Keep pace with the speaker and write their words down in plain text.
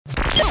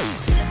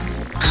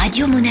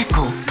Radio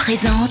Monaco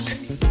présente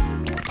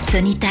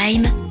Sunny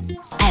Time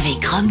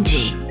avec Rhum.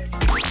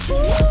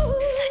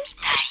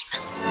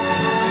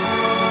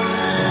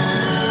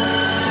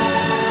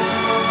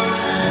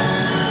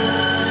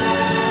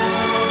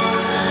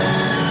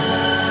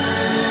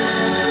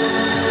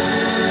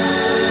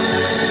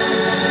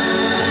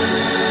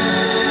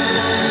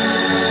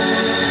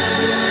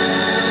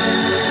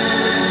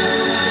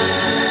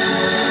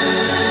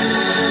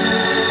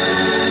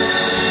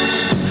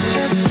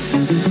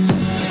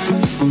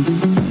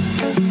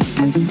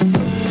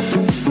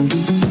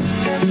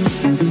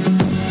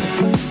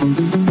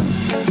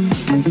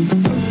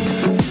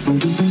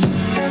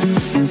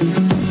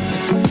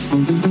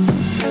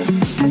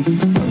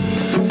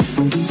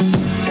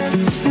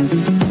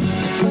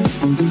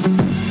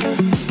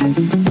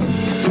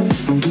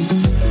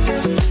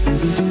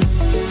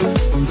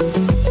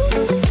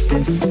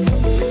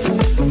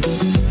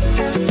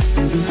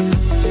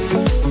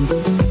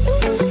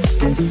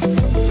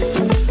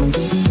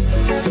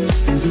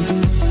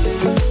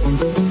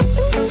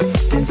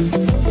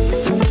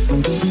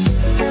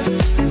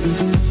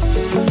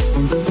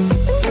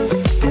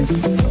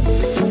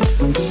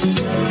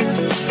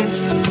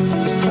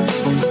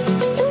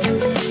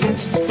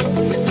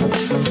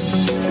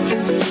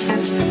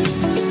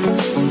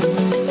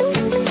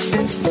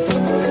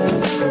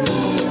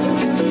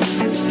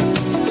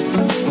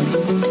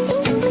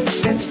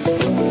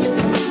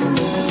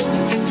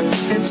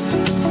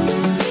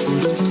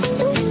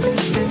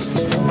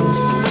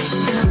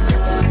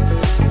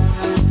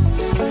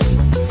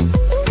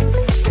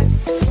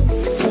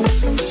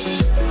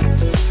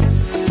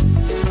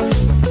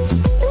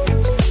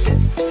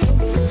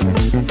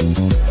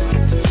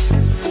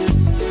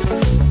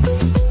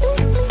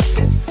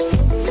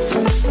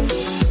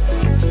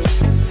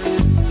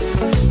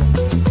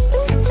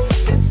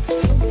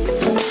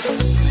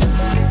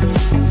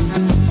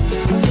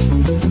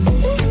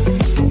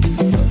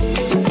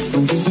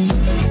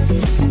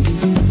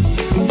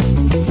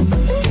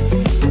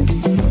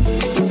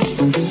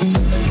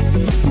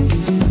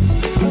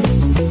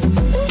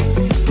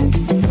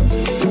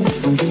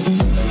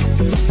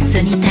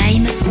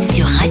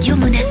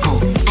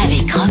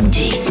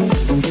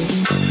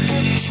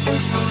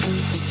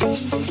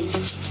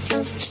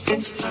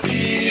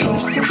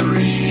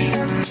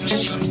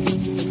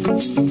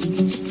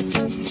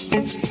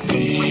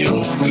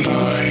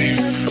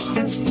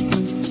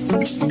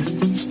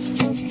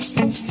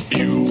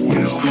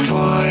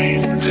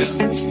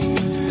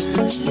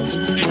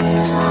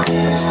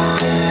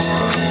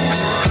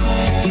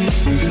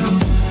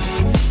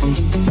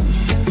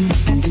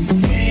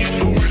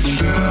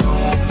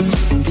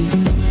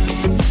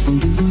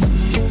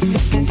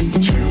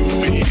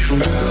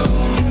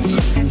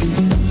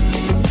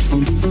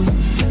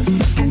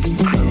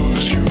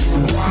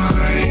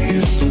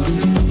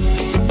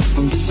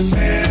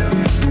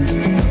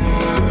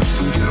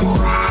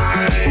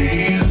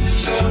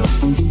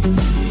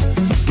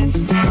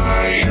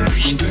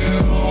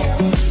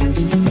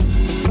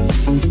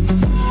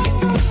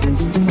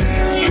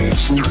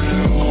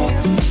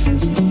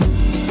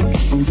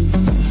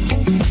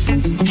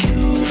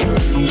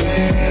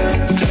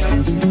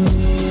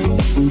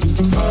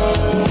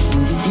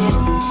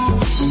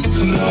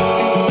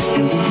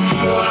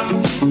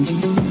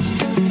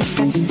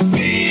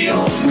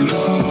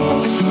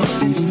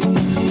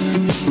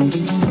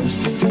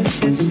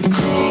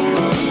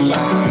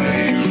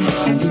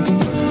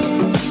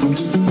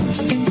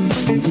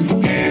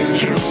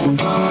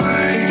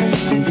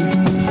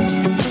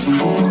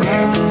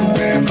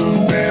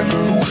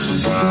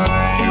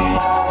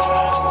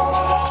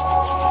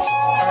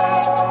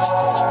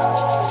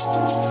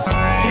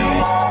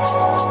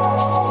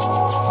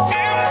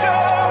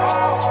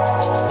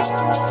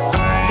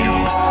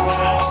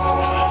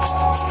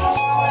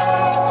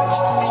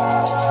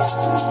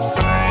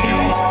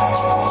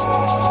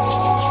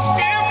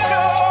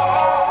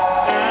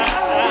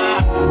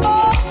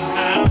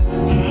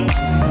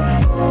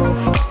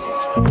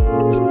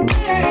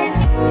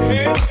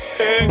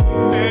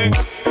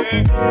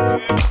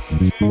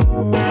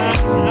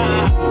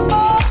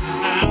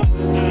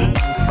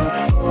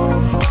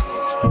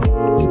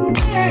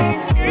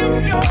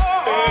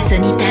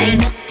 Sunny Time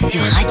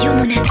sur Radio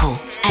Monaco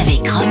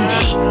avec Rhum.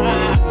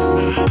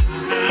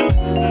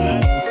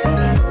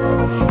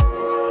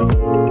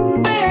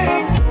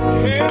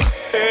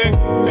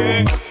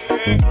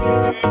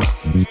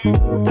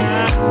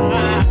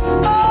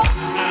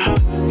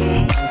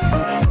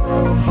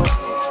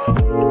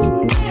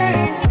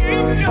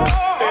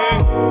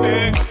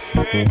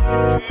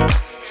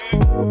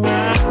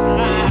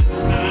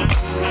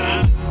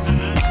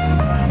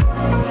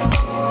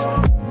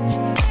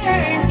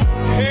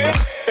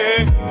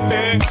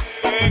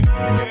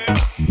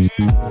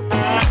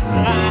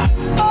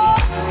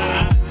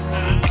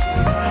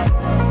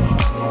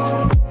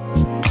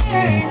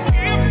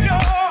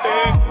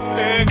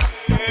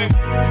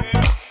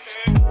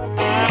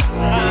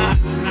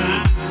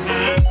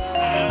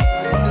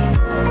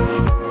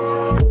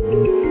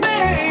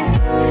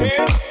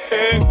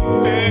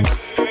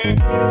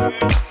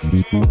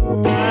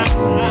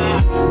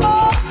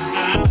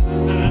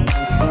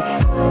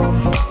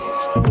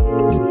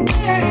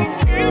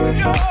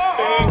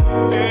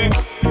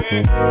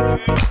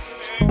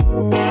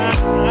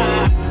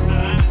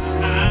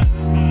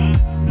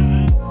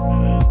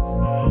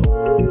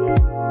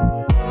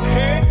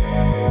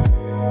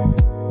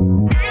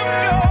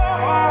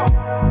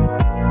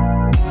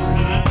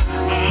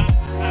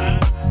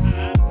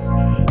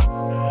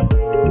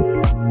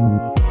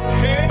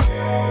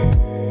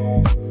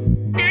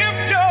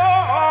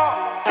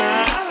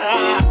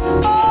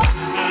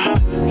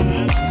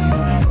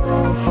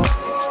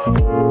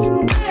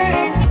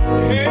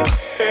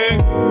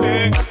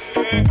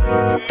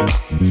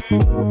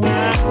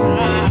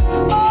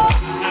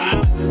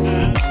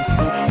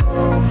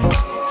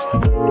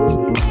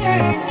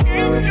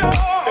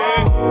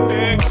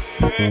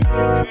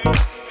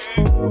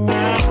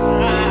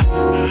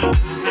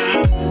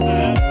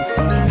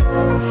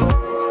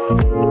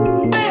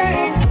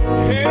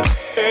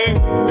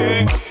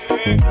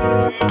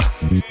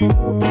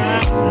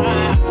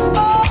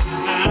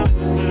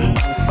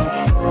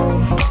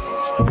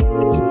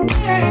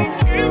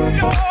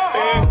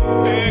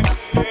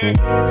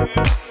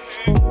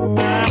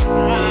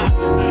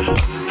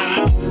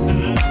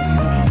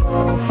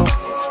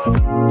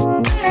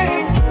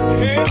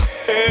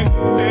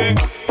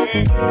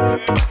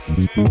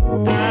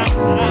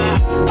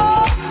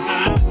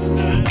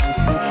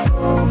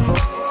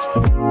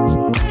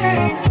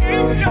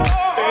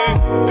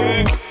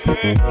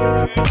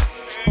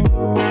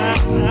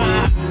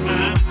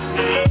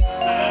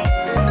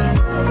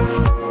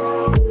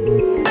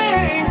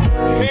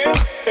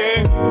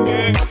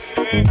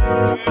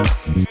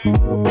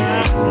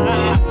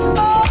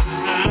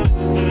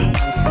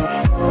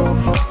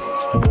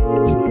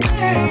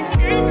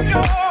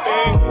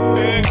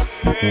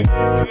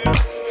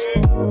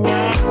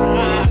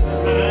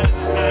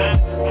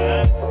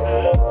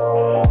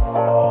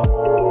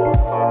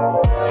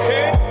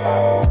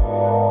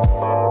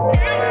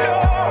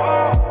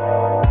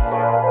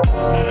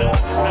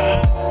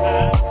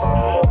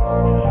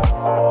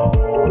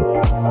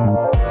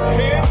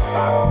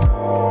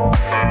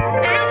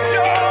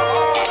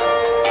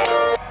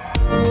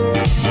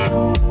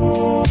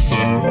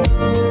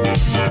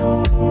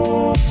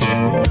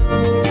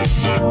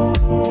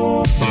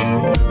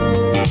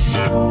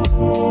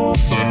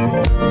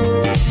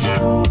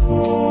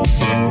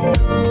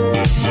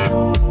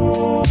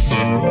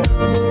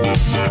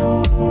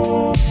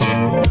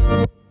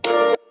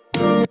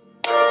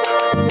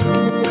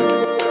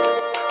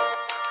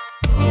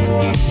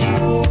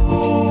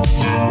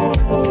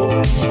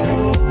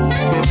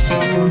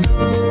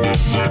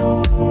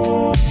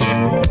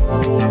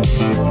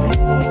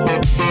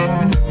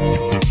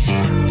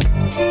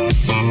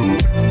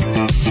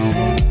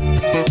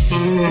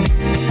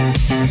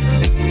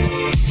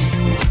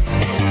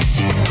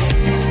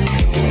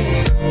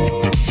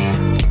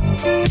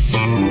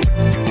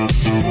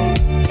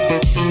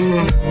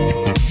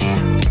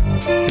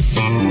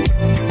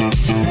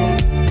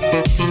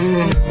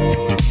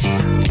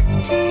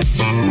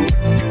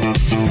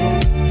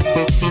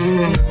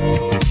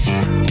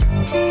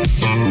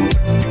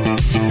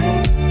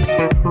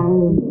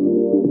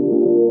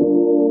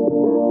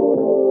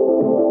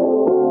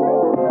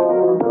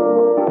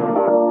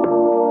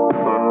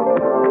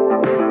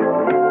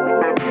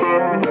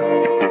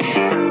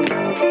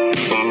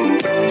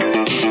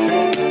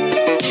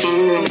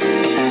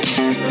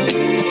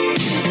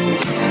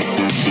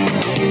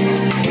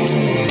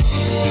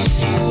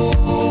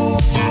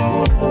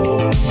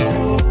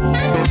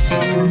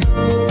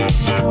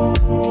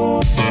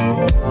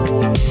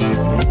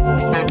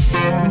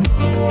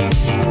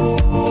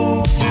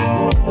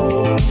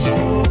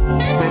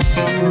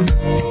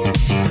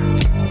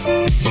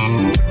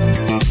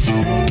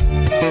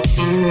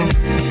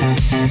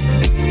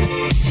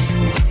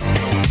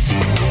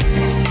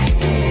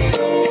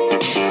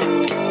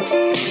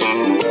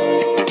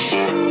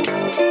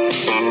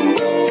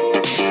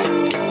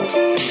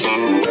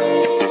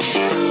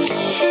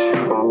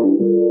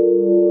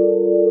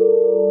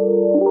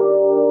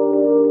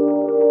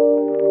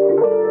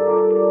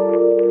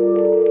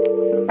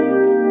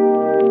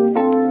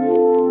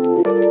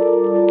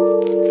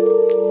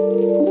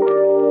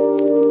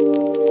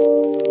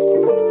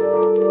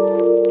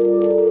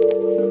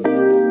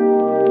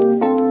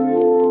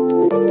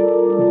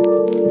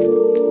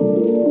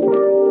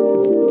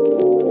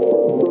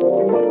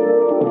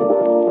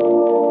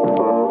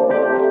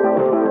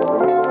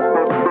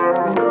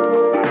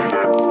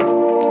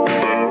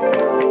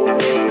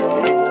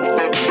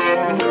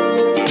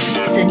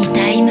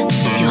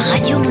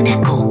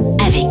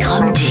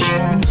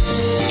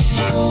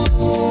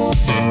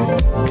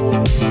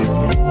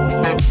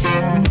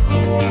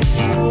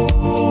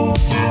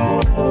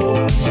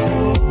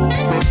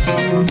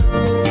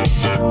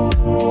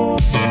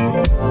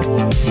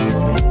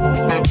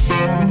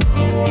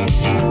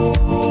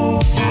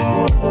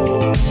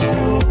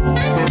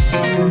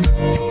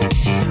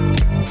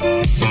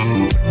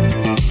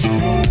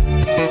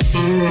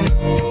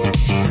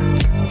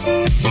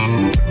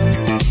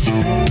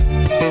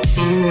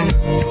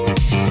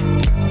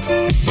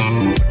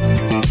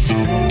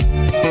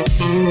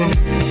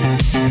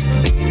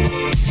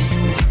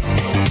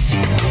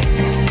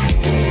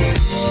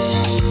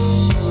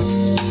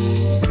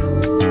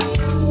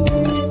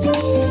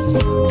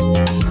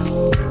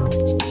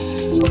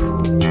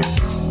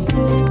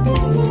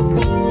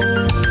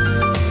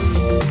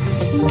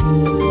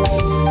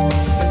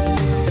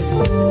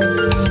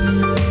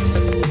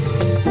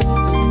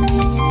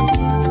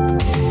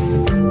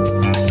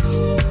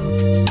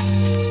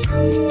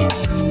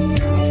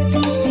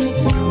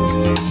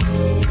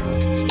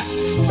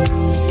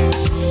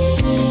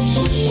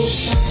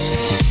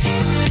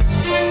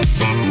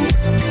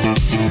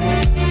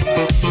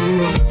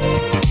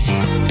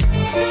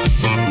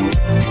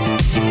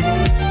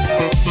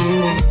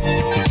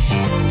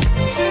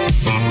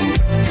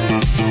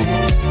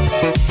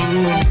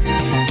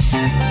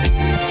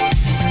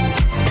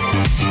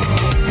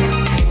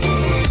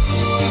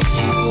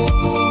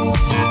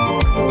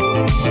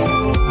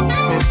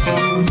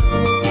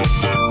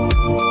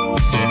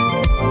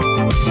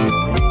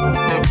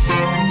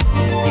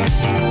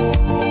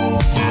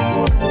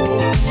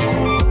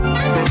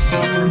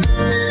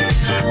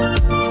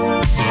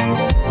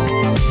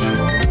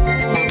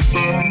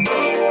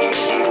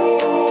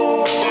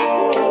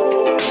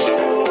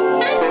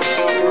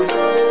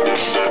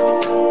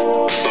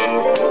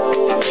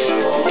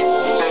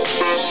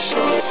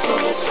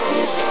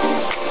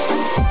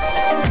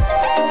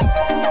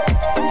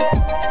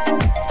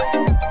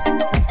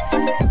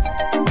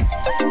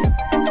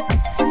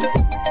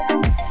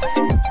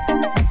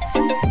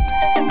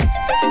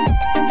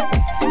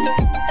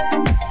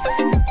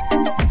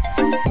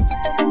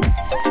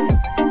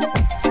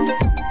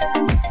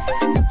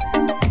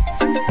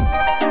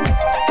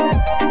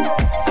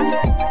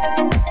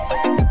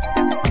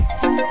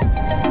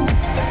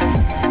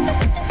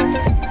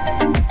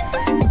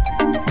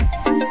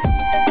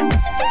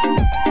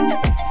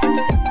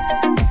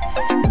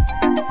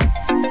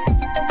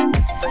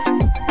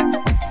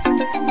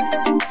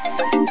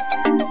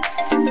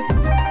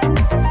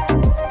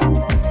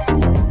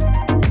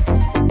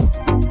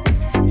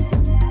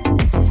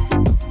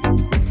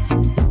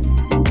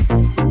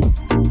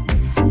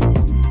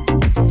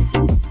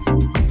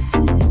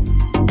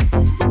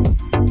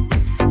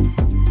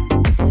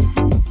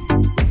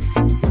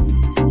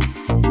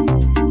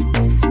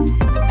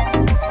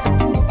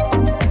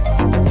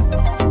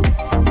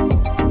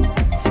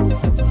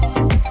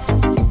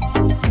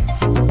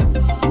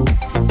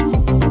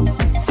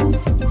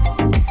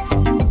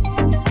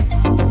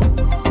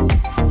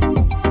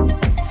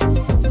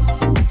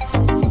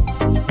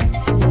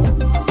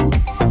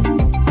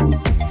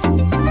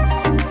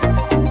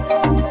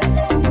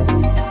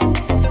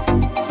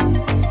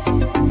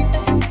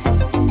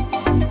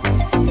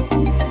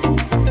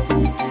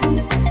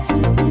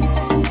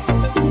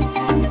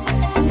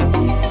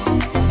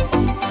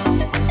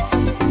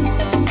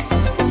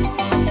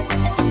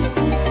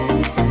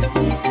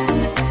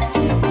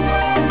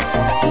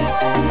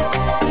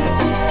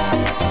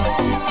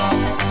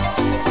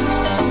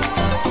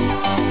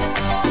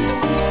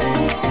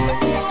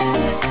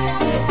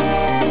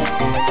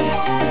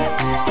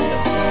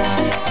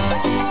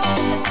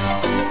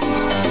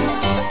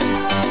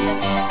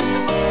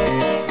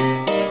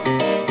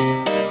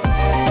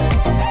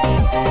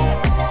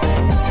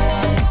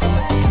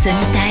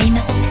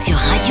 sur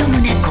Radio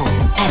Monaco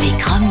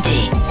avec Rhum.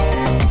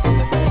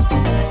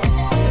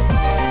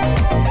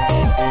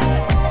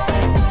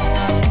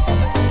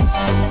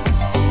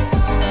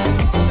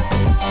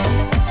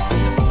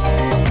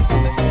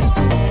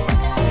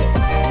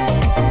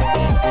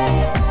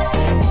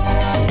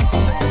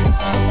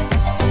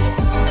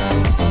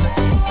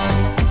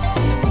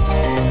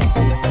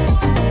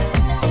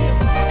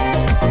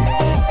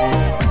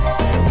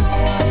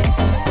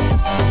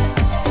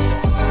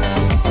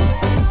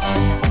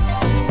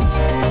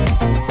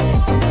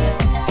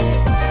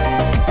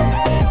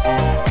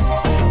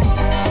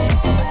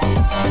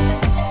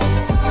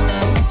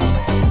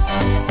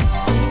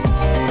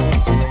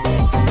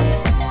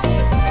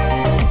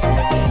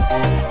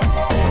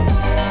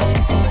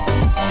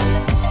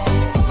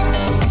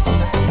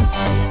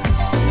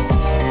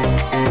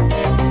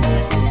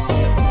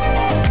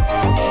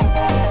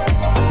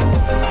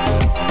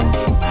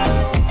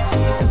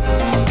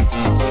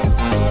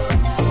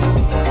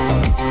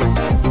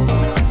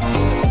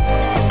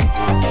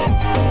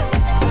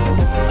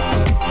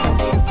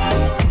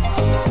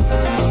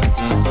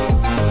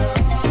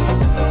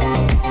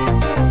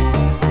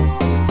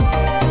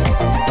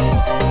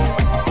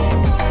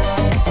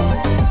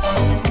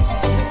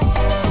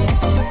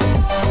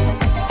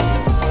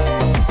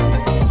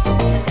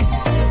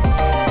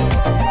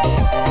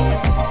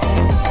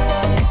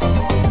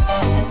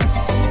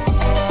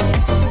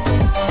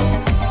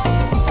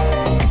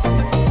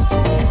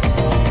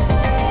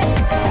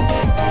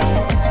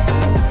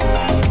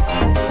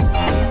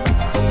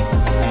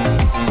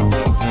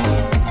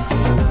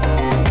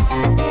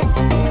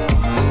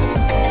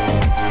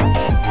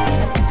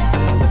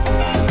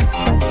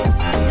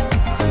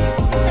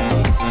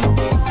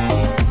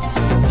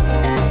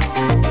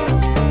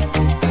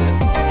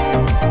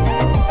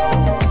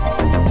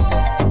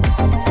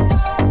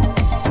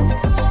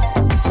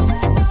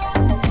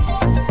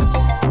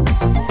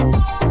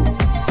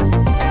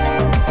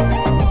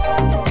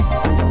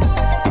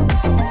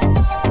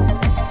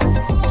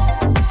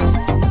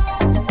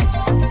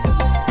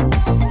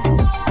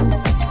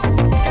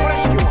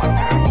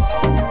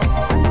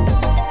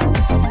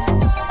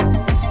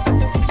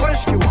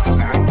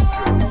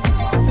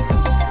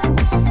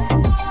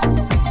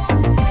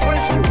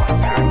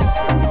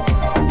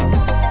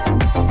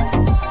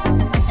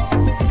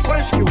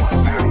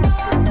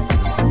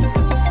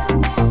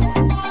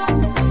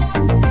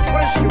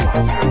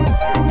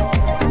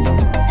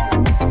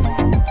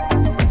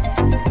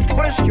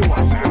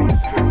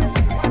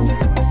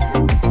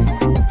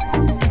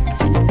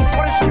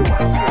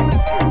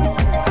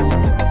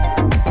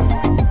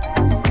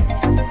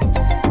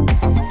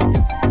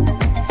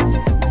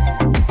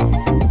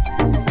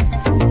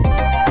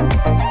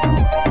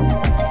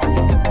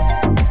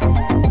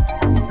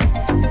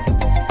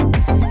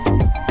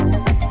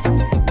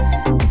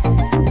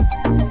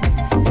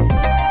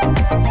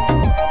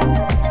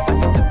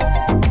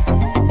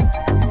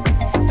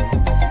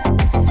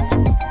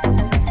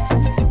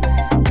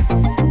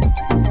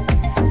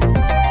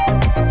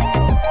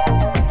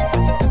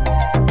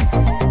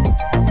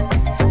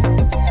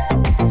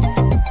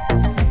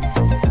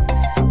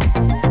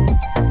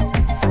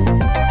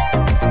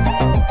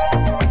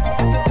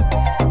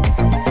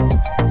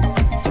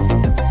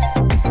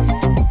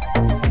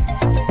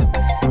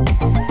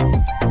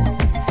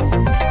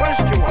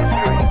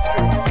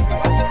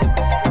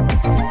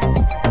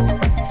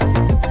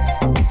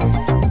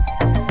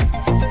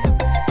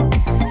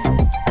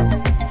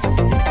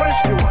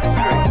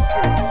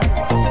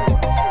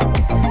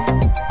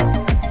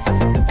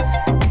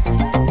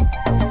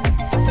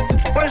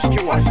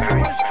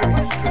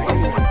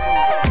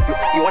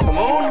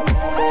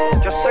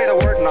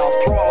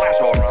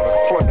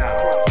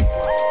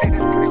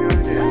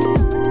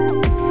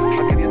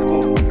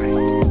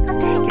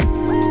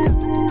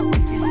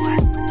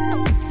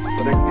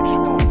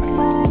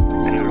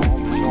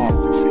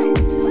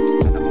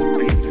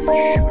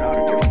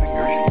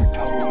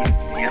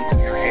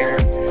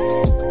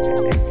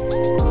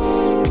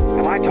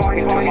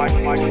 talking too much.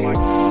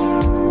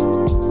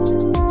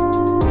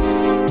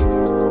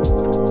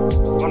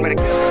 1 minute.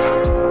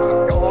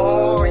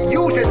 Oh,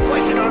 you just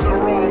placed it on the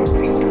wrong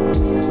feet.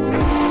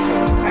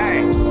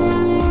 Hey.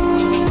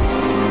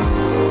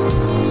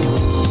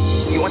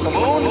 You want the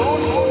moon?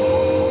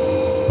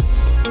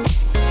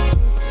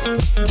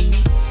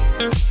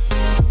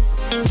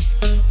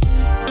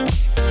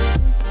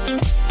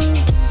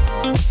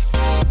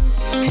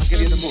 I'll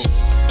give you the moon.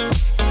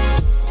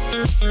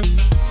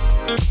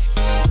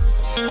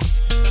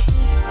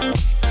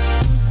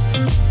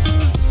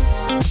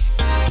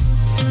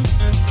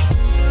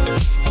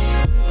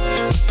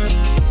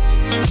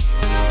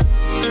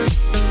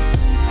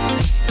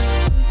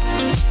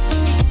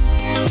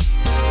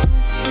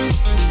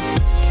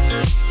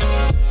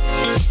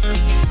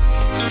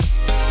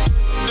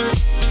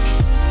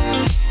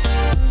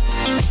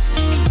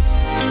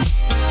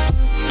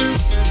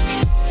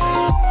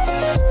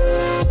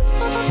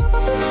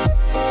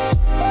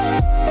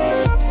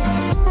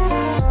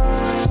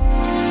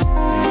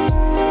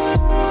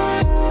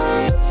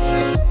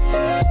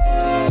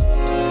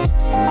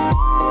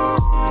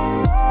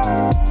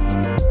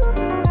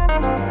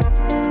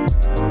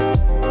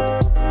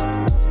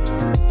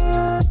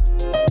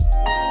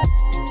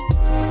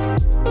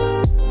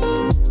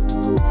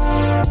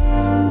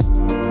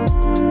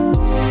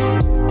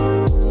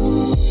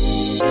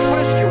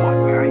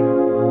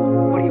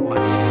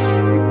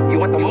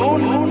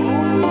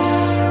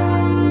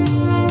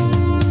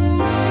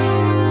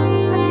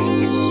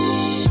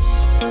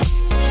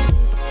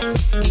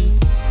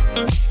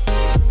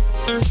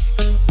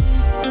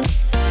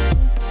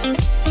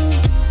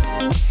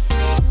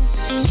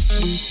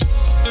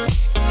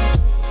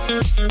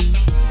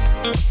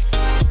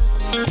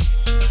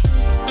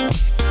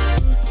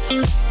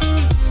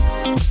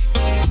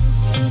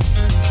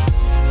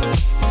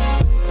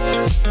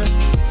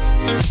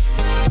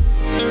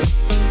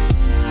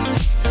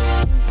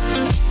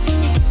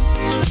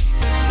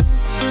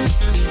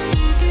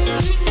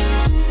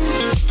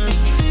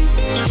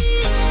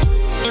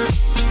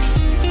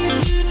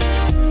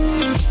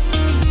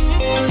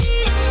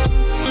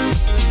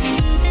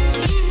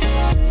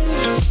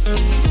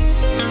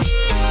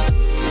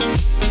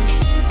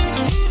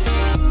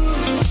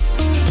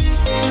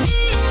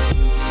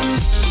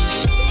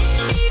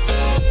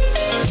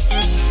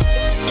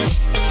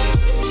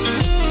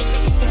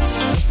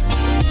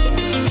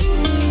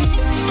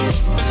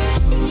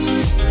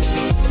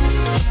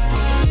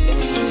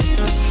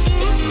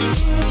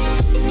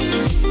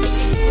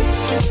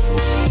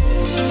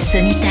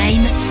 Sony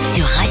Time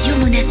sur Radio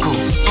Monaco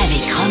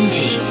avec Rhum.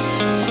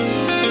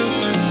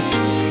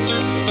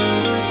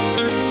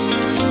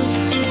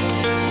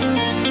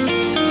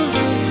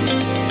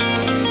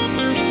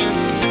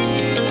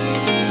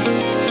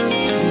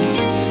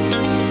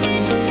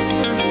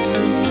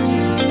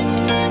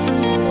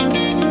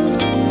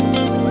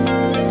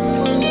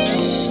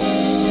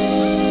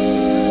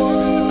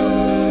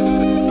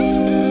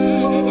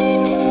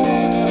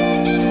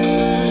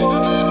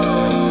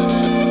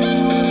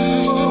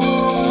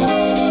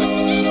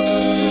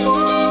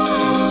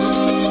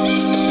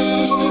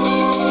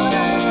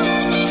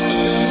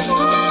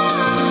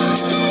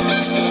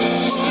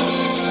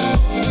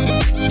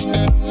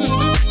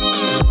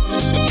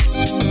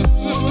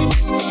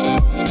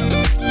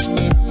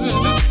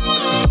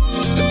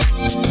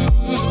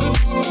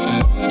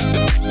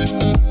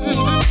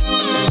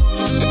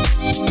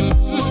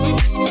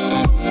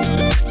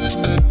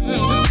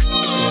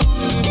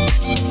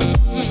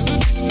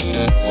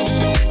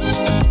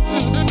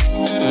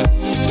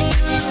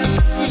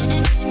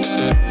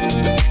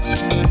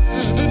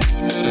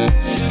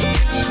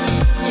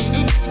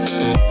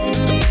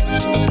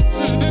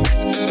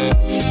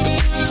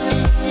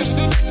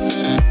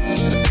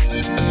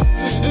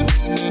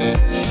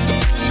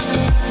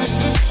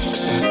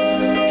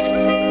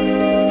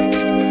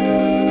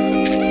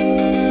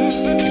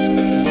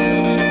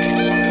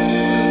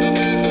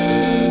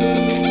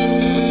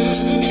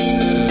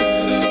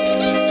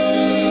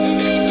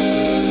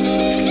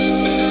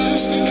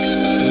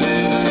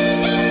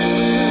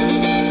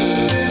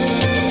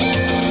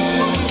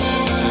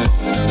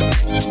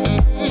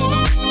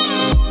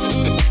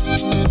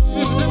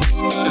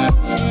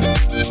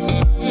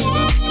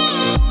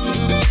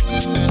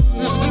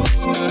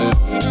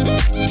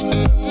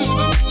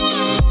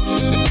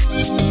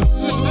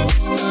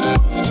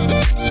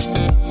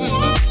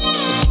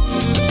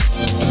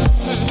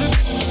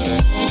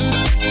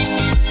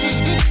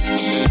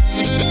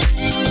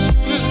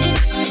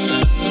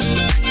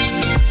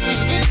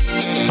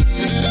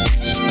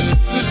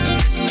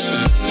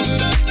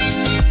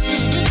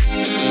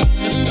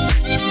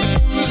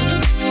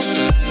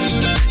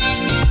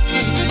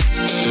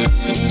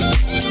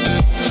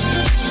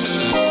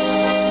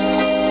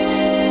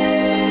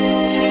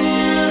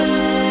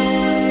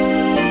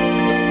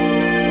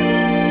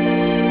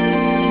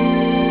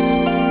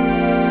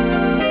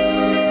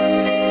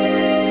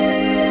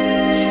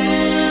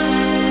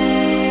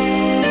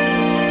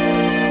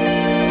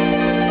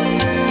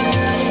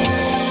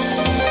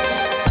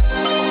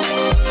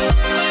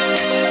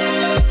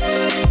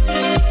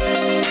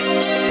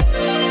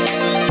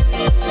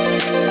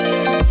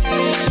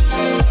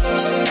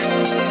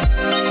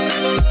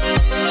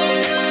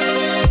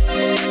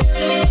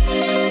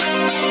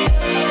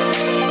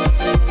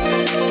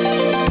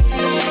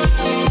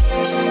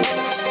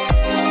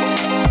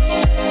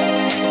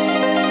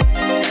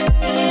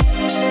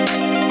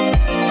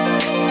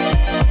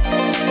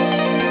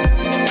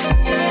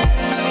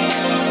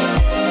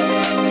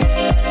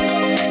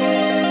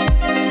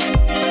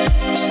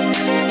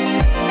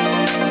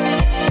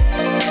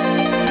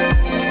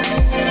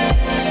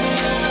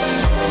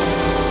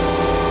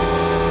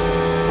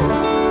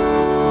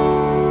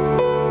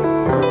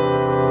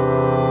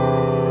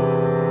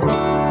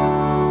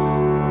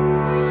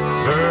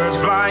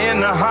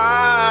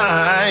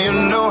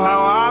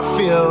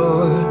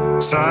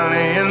 sun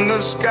in the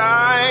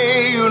sky,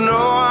 you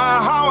know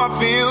how I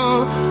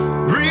feel.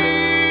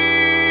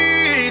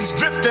 Breeze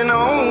drifting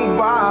on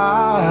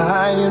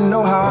by, you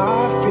know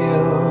how I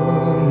feel.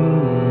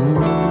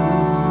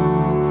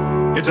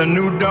 It's a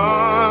new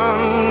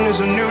dawn, it's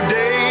a new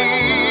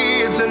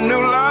day, it's a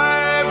new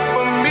life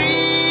for me.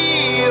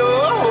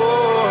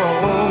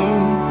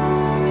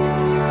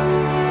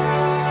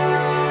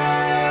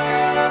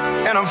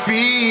 And I'm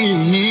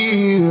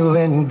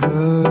feeling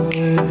good.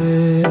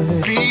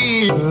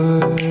 Feel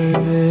good.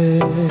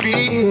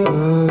 Feel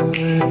good.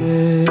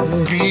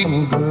 Feel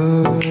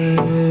good.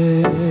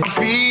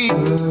 Feel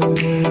good.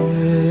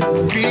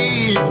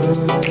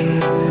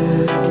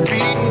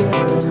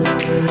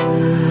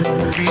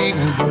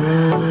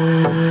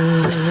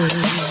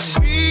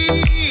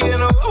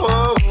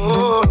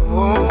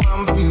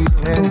 I'm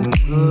feeling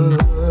good.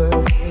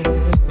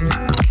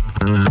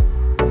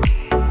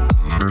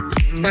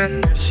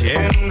 Fish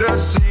in the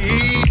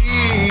sea,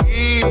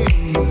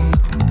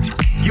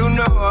 you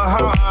know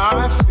how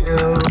I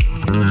feel.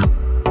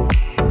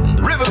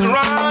 Rivers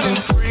running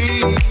free,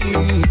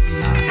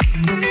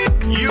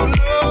 you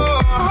know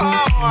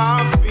how I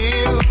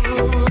feel.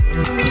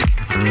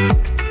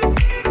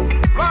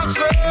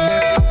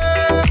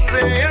 Blossoms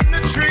in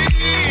the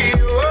tree,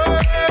 oh,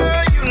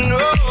 you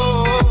know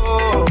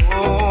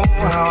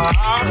how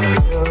I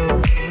feel.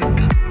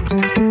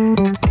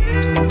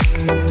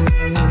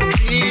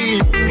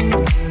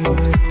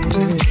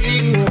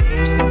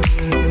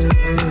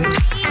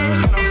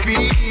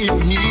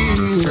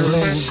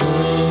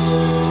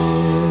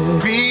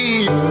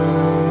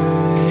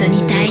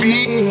 Sunny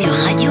Time sur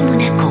Radio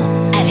Monaco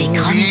avec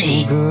Rhum.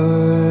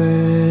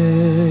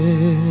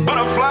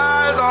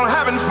 Butterflies all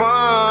having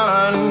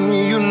fun,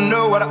 you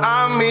know what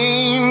I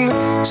mean.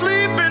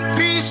 Sleep in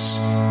peace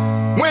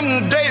when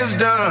the day is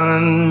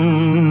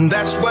done.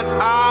 That's what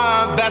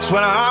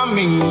I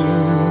mean.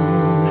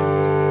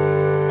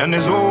 And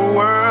this old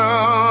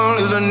world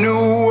is a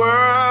new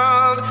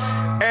world,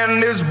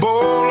 and this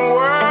bold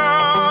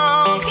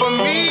world for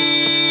me,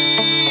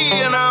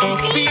 and I'm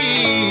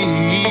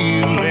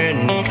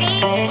feeling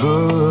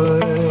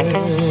good.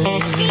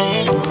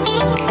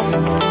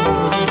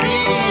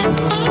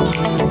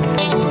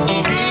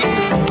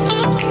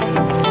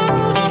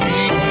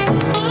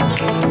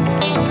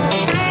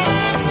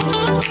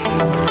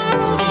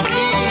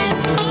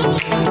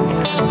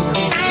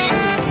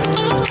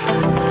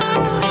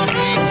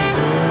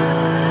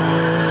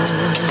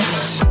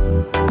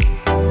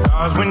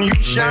 Cause when you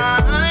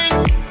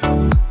shine,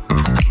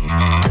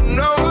 you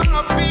know what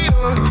I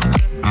feel.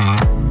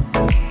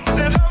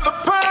 Scent of the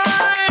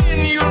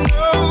pine, you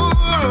know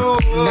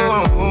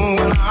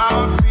what I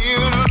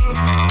feel.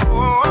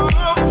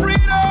 Oh,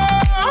 freedom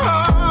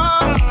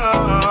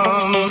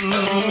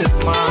is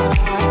mine.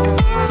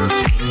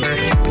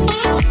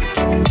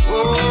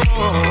 Oh,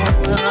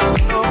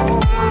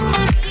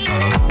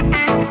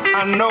 I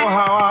know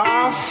how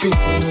I feel.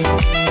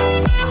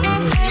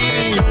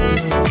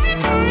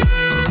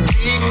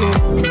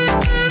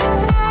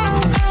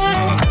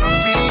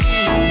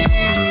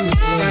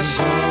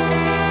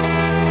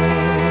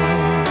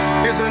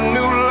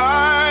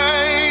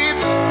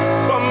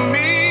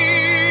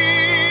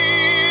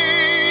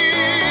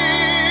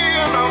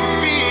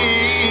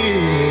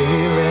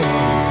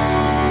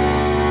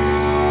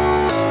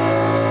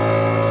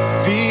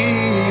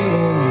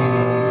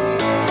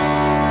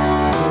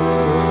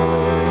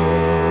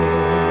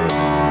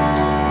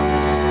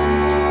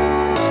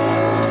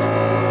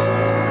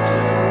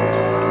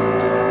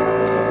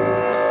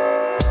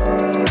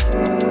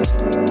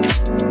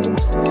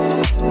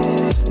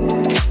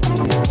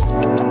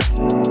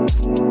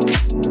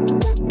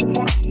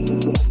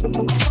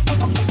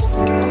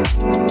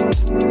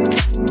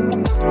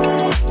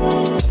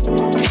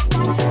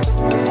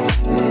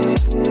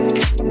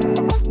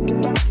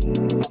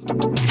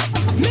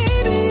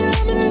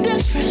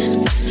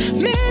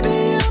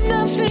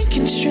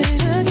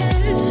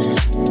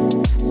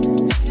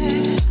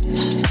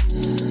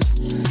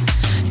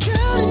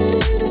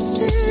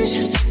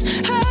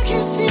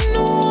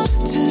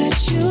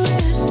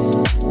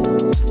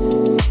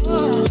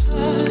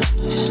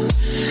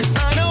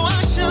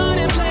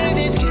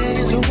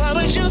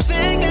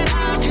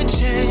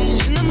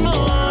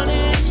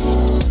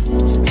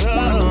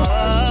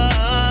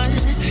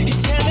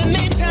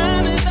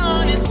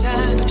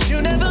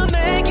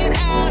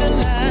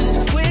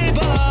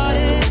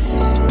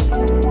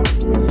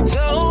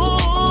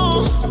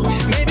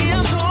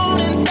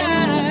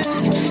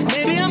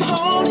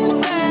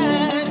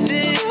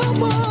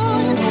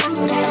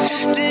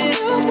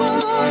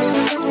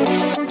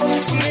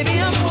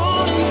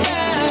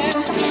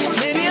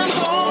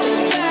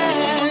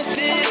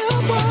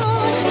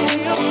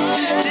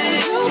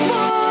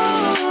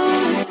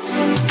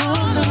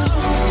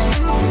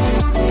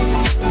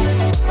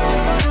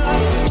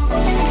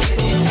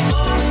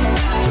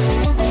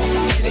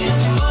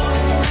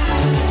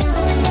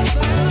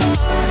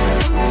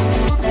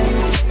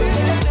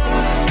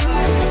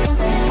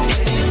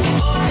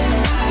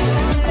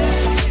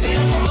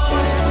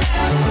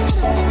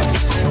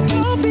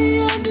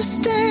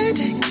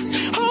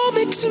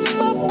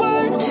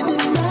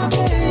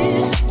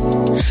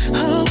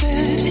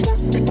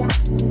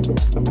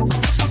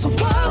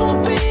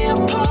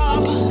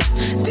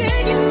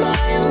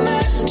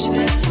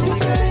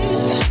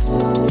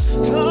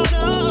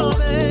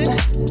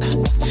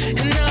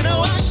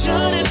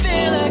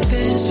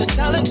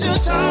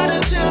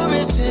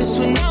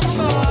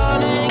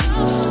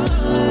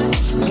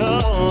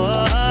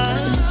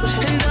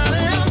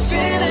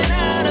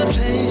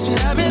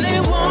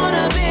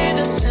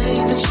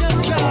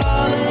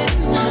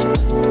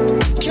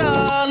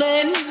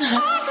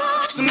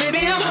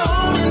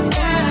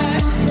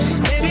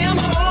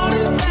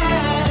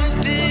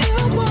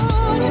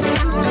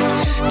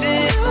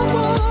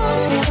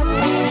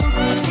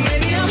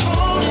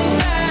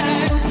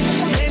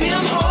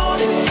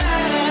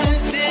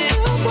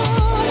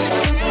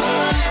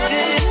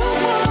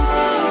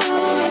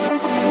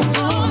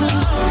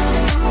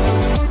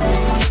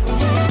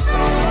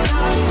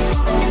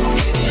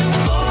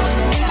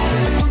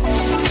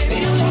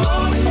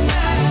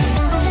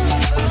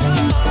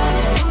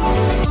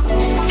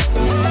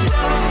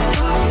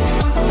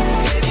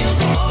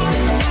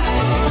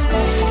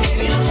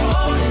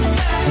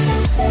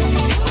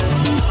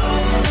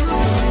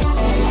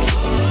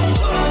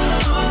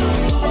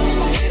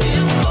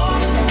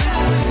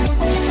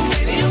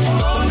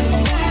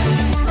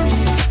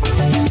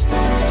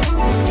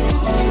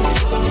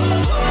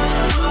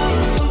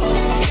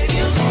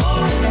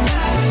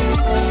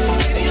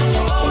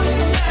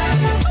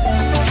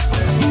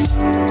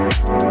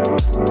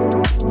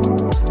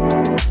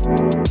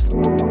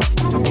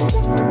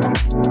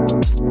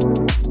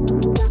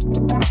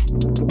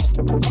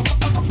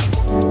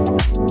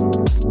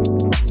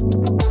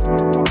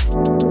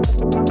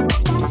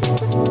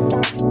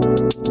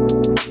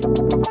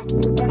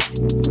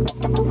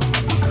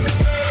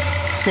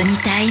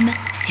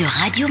 sur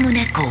Radio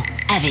Monaco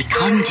avec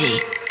Rhum.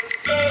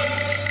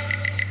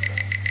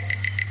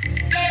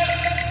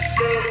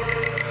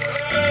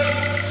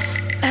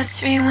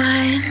 Let's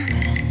rewind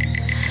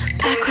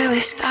back where we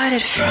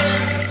started from.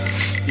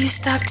 You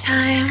stop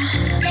time,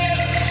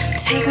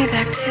 take me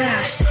back to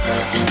our song.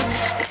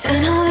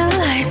 Turn all the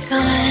lights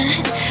on,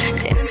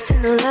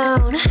 dancing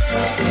alone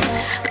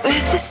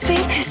with the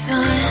speakers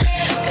on.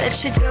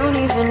 But you don't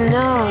even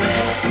know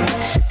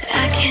that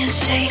I can't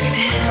shake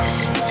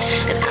this,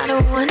 and I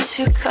don't want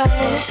to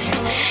 'cause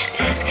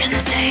it's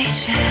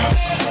contagious.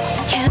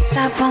 Can't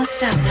stop, won't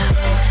stop now.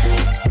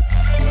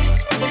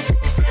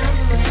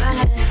 Sounds of my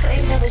mind and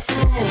plays all the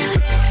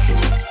time.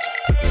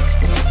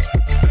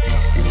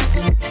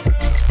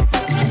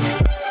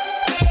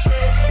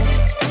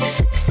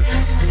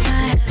 Sounds of my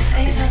mind and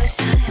plays all the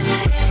time.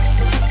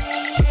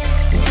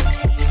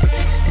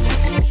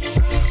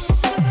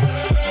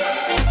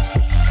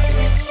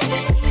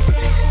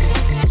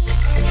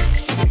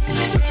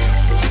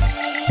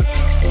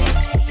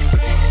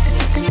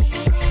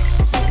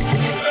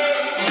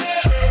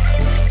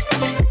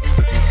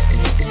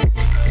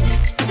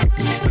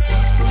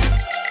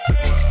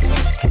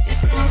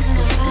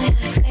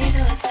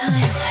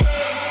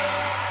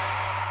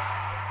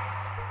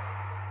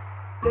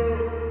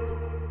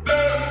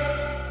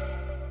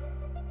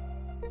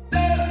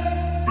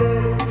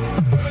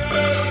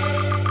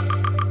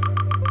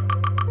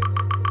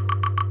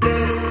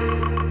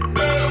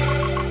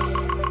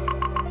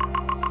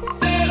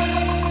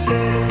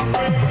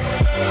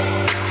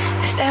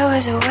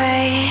 A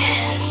way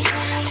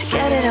to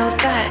get it all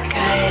back,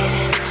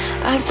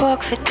 I'd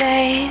walk for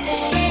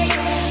days,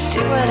 do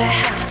what I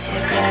have to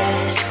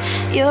 'cause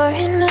you're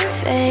in my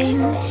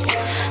veins.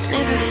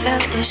 Never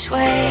felt this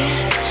way,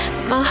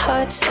 my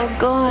heart's all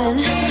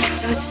gone,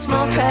 so it's a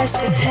small price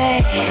to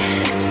pay.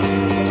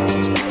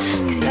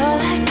 'Cause you're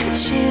like the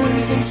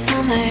tunes in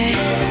summer,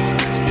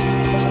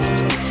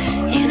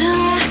 you know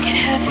I could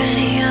have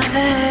any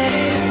other,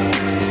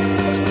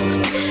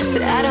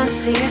 but I don't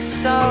see your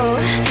soul.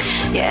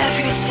 You're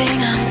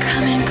everything, I'm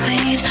coming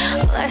clean.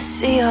 All I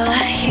see, all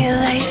I hear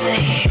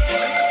lately.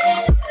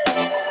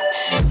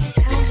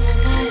 Sounds of my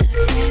mind, it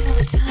plays all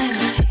the time.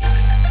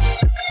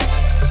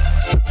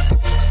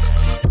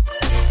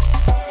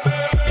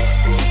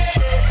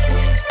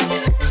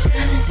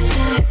 Shining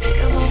tonight, we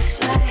won't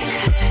fly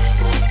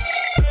 'cause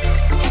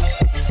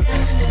the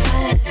sounds of my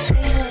mind, it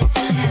plays all the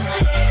time.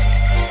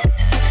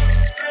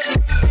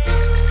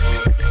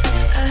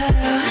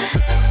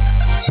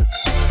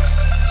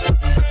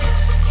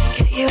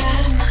 You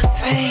out of my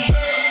brain.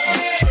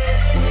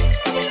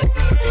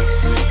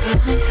 Go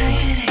and play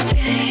it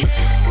again.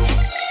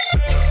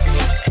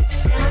 'Cause the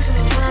sounds of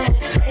my mind,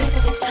 it plays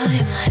all the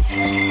time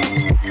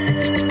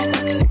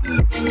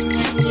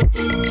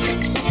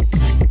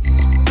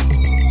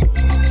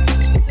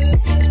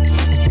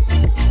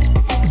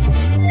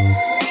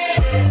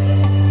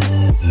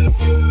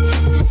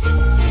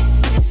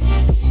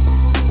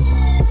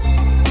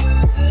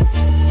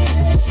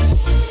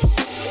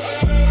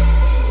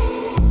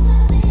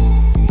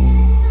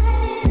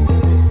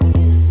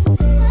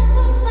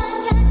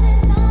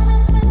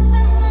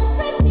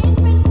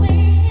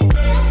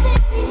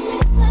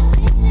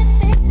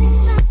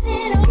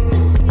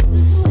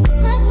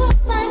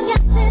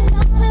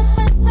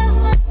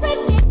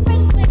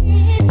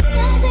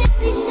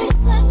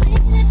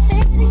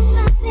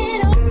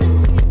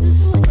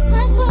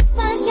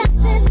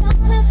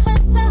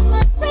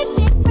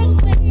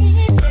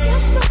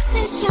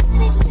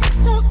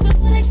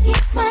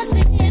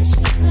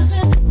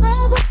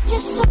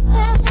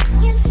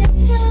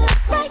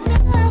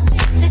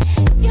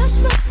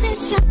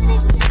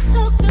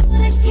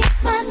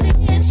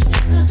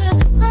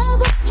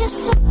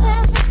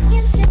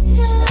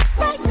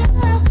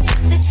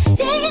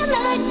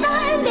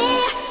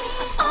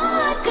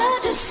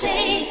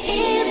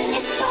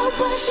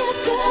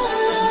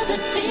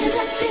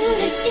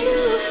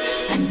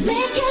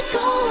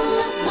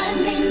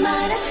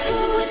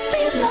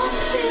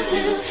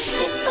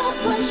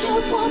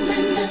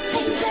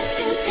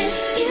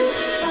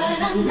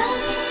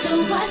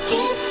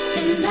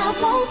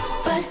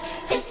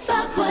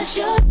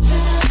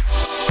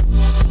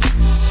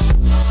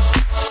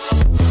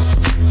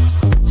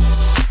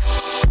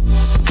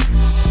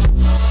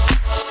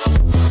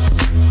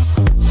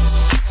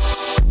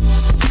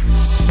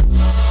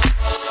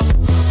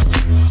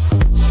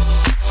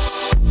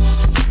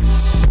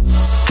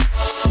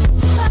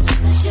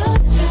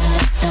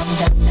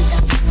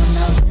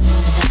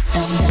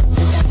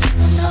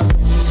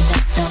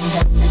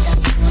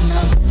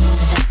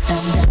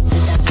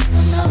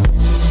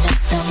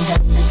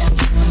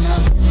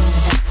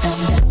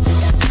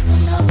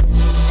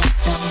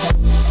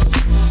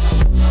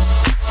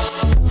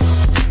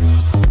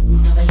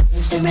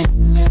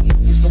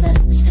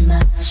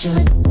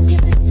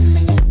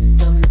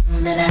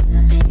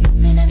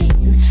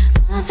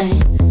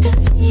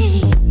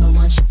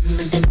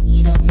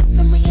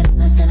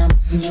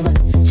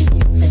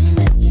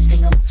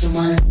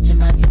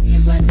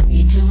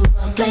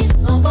place,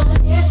 no one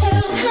cares to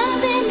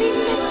have any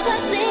mix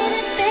like this.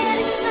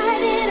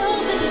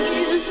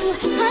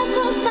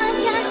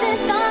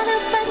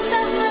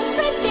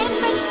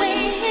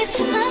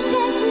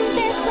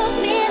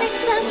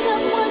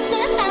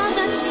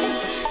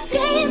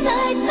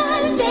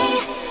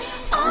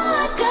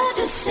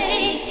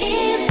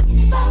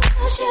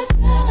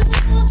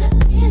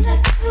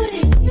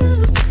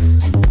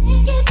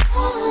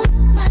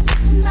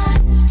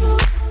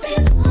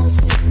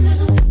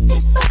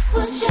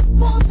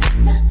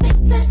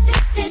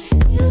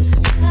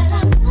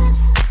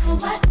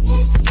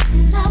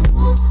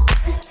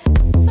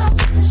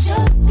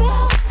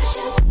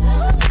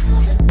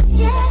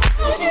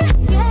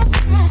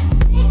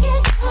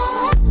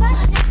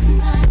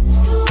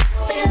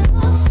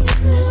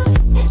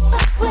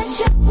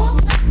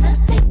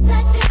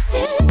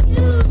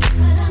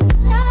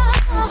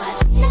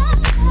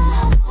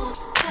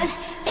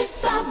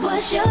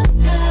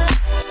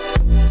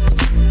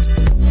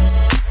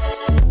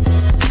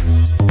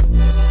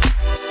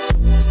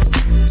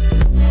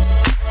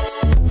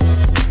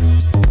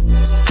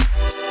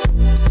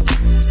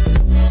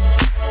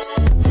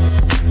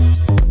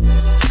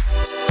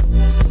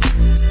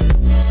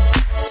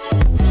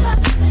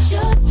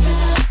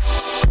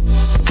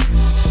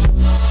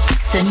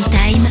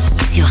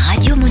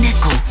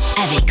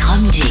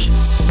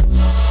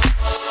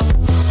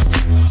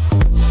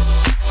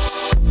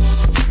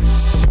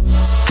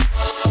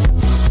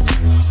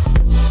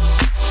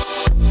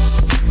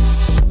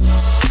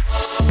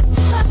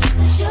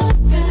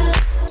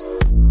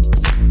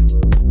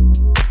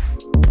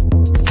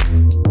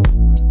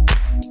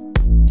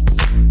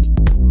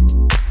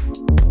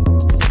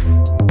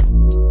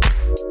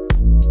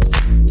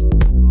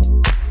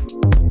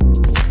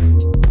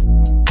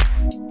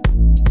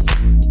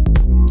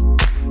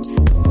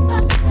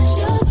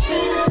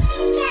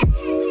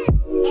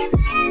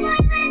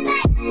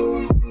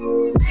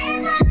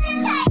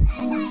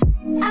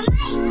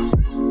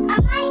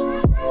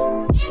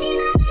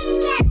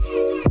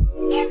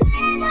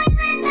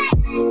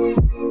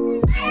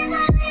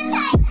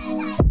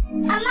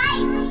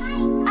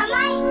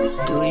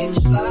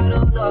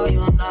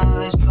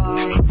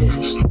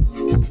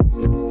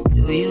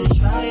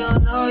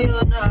 know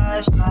you're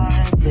nice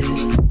like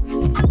this.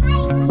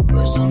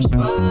 Put some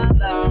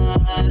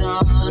spotlight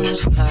on the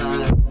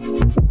slide.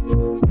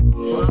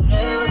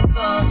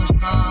 Whatever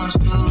comes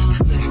through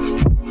quick.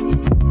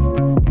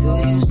 Do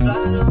you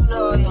slide? I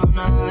know you're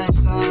nice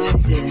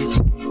like this.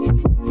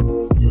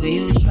 Do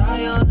you try?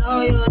 I know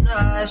you're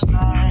nice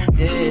like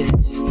this.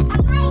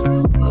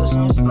 Put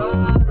some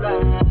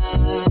spotlight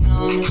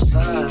on the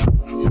slide.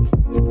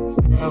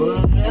 And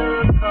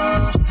whatever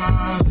comes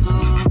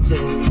through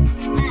quick.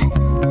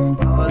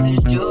 All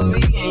this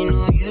jewelry ain't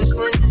no use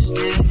when it's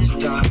still is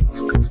dark.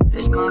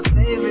 It's my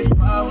favorite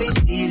part. We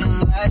see the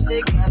lights,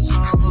 they got so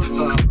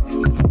far.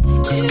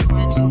 It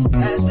went too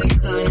fast, we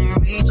couldn't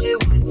reach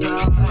it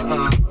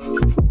without.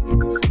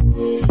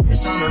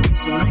 It's on the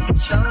wrist like a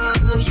charm,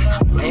 yeah.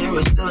 Later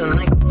we're still in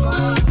like a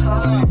part.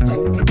 Like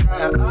we could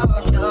die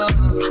all young.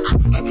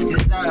 Like we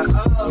could die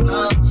all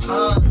long.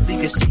 If we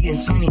could see in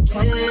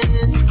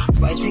 2020,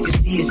 twice we could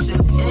see it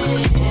till the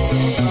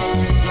end.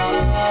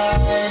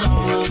 Spotlight on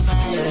her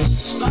face.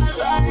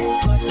 Spotlight,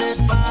 put the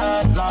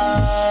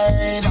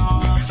spotlight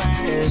on her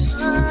face.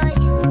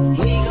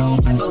 We gon'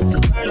 pipe up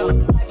and turn up.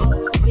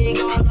 We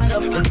gon' light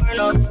up and burn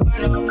up.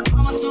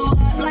 I'm too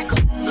hot like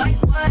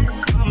what?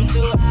 I'm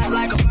too hot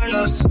like a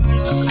furnace. I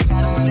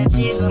got 100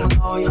 G's on my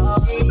whole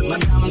yard. My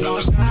diamonds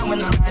gon' shine when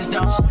the lights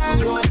down.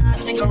 You and I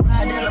take a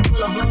ride down the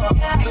boulevard.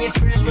 And your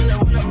friends really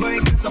wanna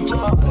break us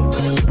apart.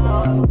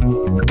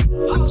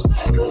 I'm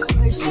stuck good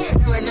gracious.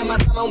 Staring at my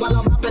diamond while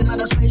I'm hopping out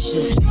of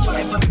spaceship. Need your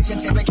information,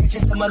 take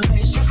vacation to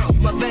Malaysia.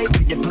 My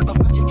baby, the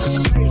paparazzi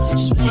pushing crazy.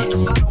 Just want the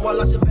bottle while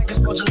I sit back and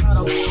smoke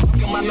gelato.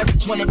 Look at my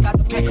message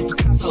 20,000 painting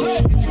Picasso.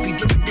 Bitch, be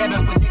dipping,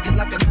 dabbing with niggas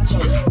like a nacho.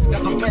 Took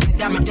up a pen and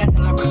diamond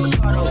dancing like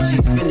Ricardo.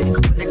 Really,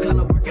 with the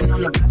color working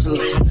on the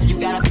bachelor. You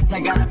got a pass, I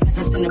got a pass,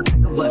 that's in the back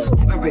of us.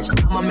 Average,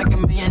 I'ma make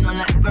 $1 million on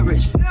the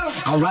average.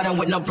 I'm riding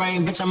with no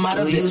brain, bitch, I'm out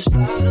of this. Do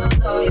you try? I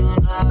know you're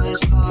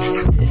nice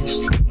like this.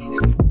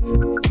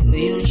 Do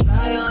you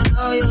try? I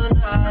know you're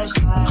nice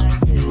like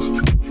this.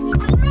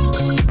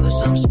 Put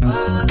some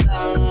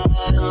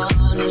spotlight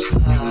on the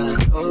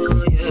slide.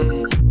 Oh yeah.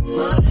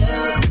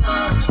 Whatever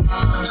comes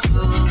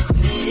through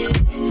clear.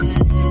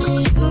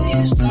 Do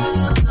you slide?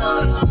 I know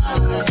you're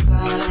nice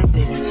like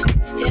this.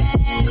 Yeah.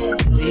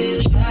 Do you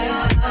try?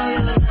 I know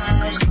you're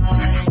nice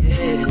like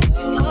this.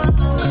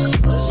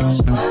 Put some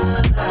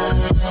spotlight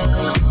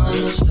on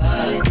the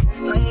slide.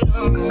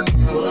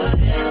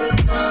 Whatever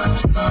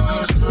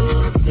comes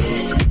through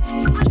clear.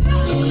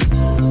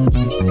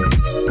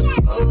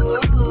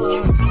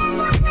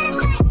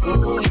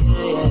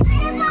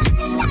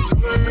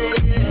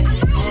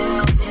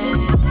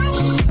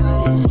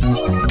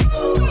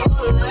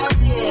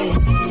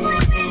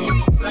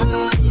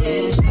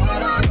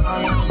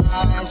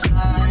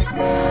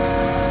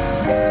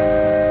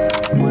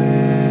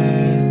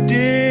 Where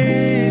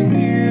did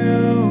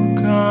you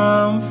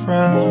come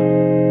from?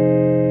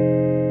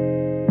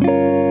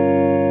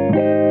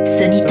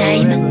 Sunny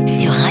Time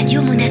sur Radio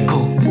Monaco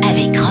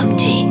avec Rhum.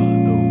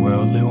 The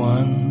worldly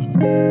one.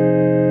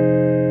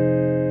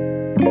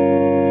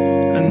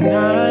 A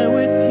night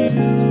with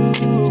you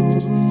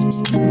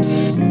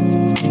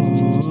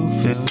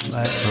feels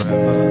like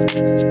forever.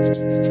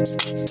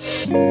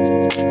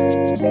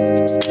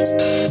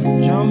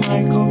 John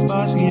Michael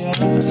Basquiat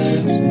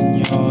lives in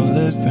your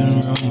living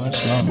room much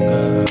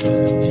longer.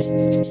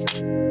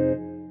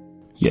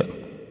 Yeah.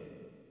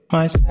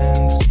 My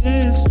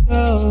senses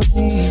tell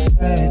me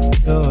that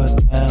you're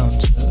down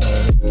to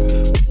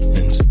earth,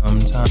 and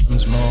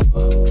sometimes more.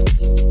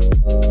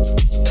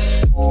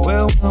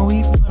 Well, when we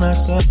find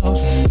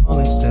ourselves when all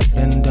is said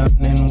and done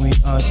and we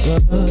are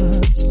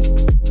dust.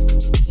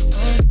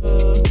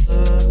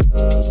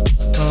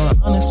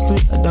 Honestly,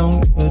 I don't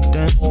give a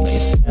damn. They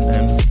stand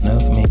in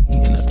front of me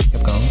and I think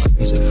I've gone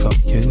crazy for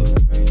you.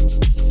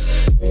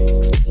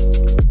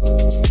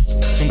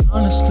 And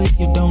honestly,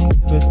 you don't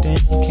give a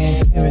damn. Can't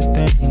hear a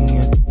thing.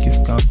 I think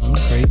you've gone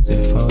crazy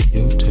for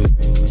you too.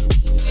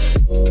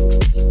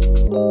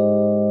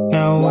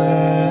 Now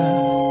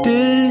where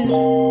did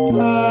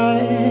I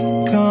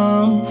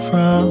come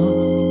from?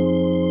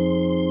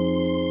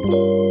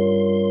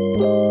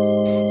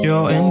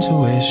 Your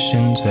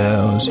intuition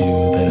tells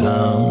you that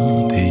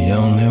I'm the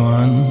only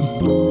one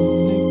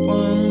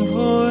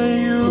for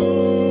you.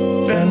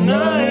 That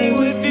night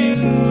with you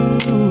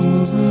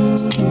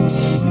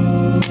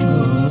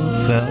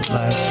felt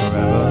like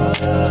forever.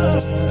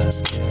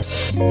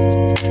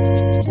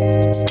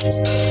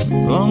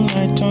 Long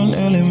night turned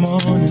early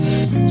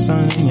morning,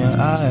 sun in your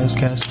eyes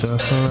cast a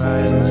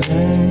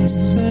horizon.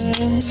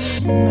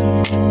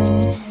 No.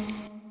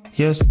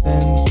 Your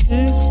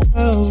senses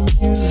tell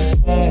you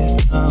that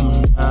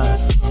I'm not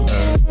from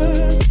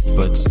Earth,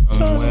 but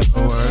somewhere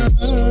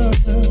worse.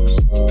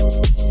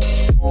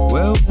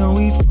 Well, when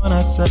we find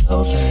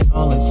ourselves when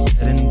all is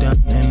said and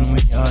done and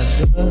we are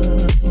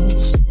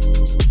dust.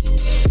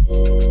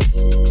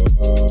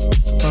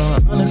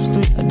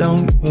 Honestly, I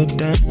don't give a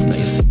damn. Now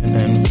you're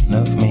standing in front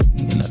of me,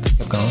 and I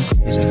think I've gone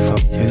crazy for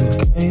you,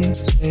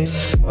 crazy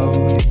for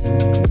you.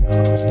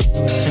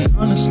 And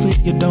honestly,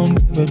 you don't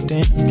give a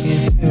damn. Can't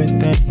hear a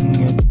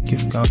thing.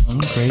 gone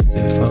crazy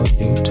for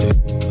you too.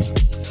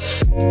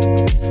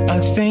 I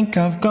think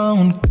I've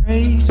gone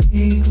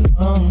crazy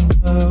on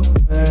the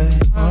way,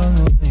 on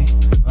the way,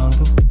 on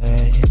the way,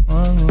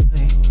 on the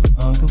way,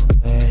 on the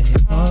way,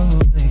 on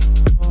the way.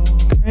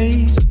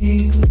 Crazy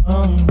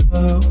on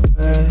the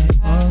way,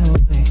 on the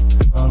way,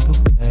 on the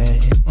way,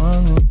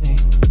 on the way,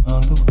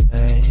 on the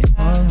way,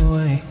 on the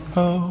way.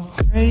 Oh,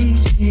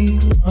 crazy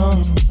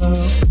on the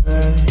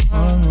way,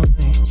 on the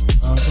way,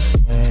 on the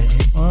way,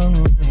 on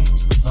the way,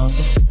 on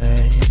the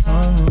way,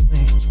 on the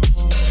way.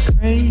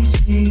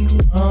 Crazy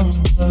on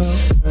the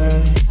way,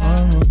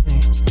 on the way,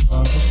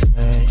 on the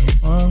way,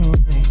 on the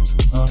way,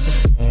 on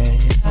the way,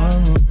 on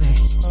the way.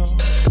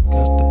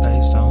 Got the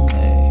bass on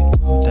me,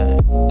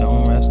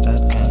 don't rest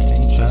that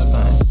thing, just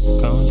bang,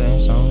 gon'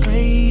 dance on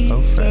me,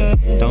 for free.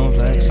 Don't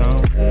flex on,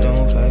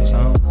 don't flex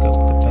on. Got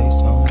the bass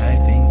on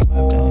me,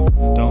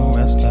 don't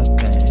rest that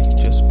thing,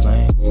 just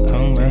plain.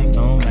 Come back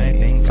on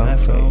me, for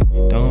free.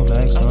 Don't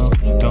flex on,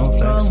 don't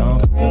flex on.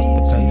 Got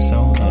the bass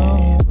on me,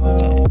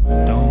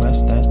 don't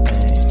rest that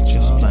thing,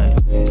 just plain.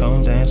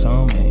 Come dance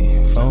on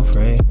me, for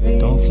free.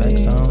 Don't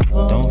flex on,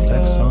 don't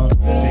flex on.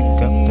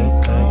 Pick up the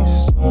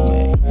bass on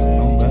me,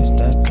 don't rest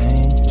that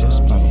thing, just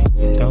plain.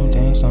 Don't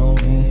dance on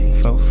me,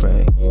 for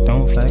free.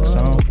 Don't flex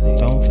on,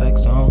 don't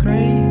flex on.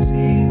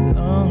 Crazy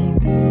on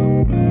the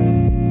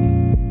way,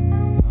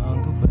 on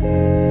the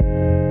way.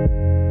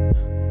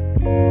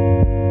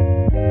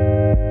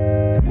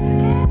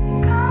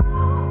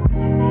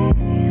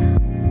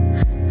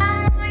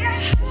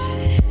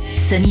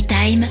 Sunny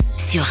Time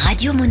sur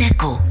Radio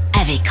Monaco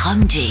avec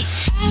Rhum J.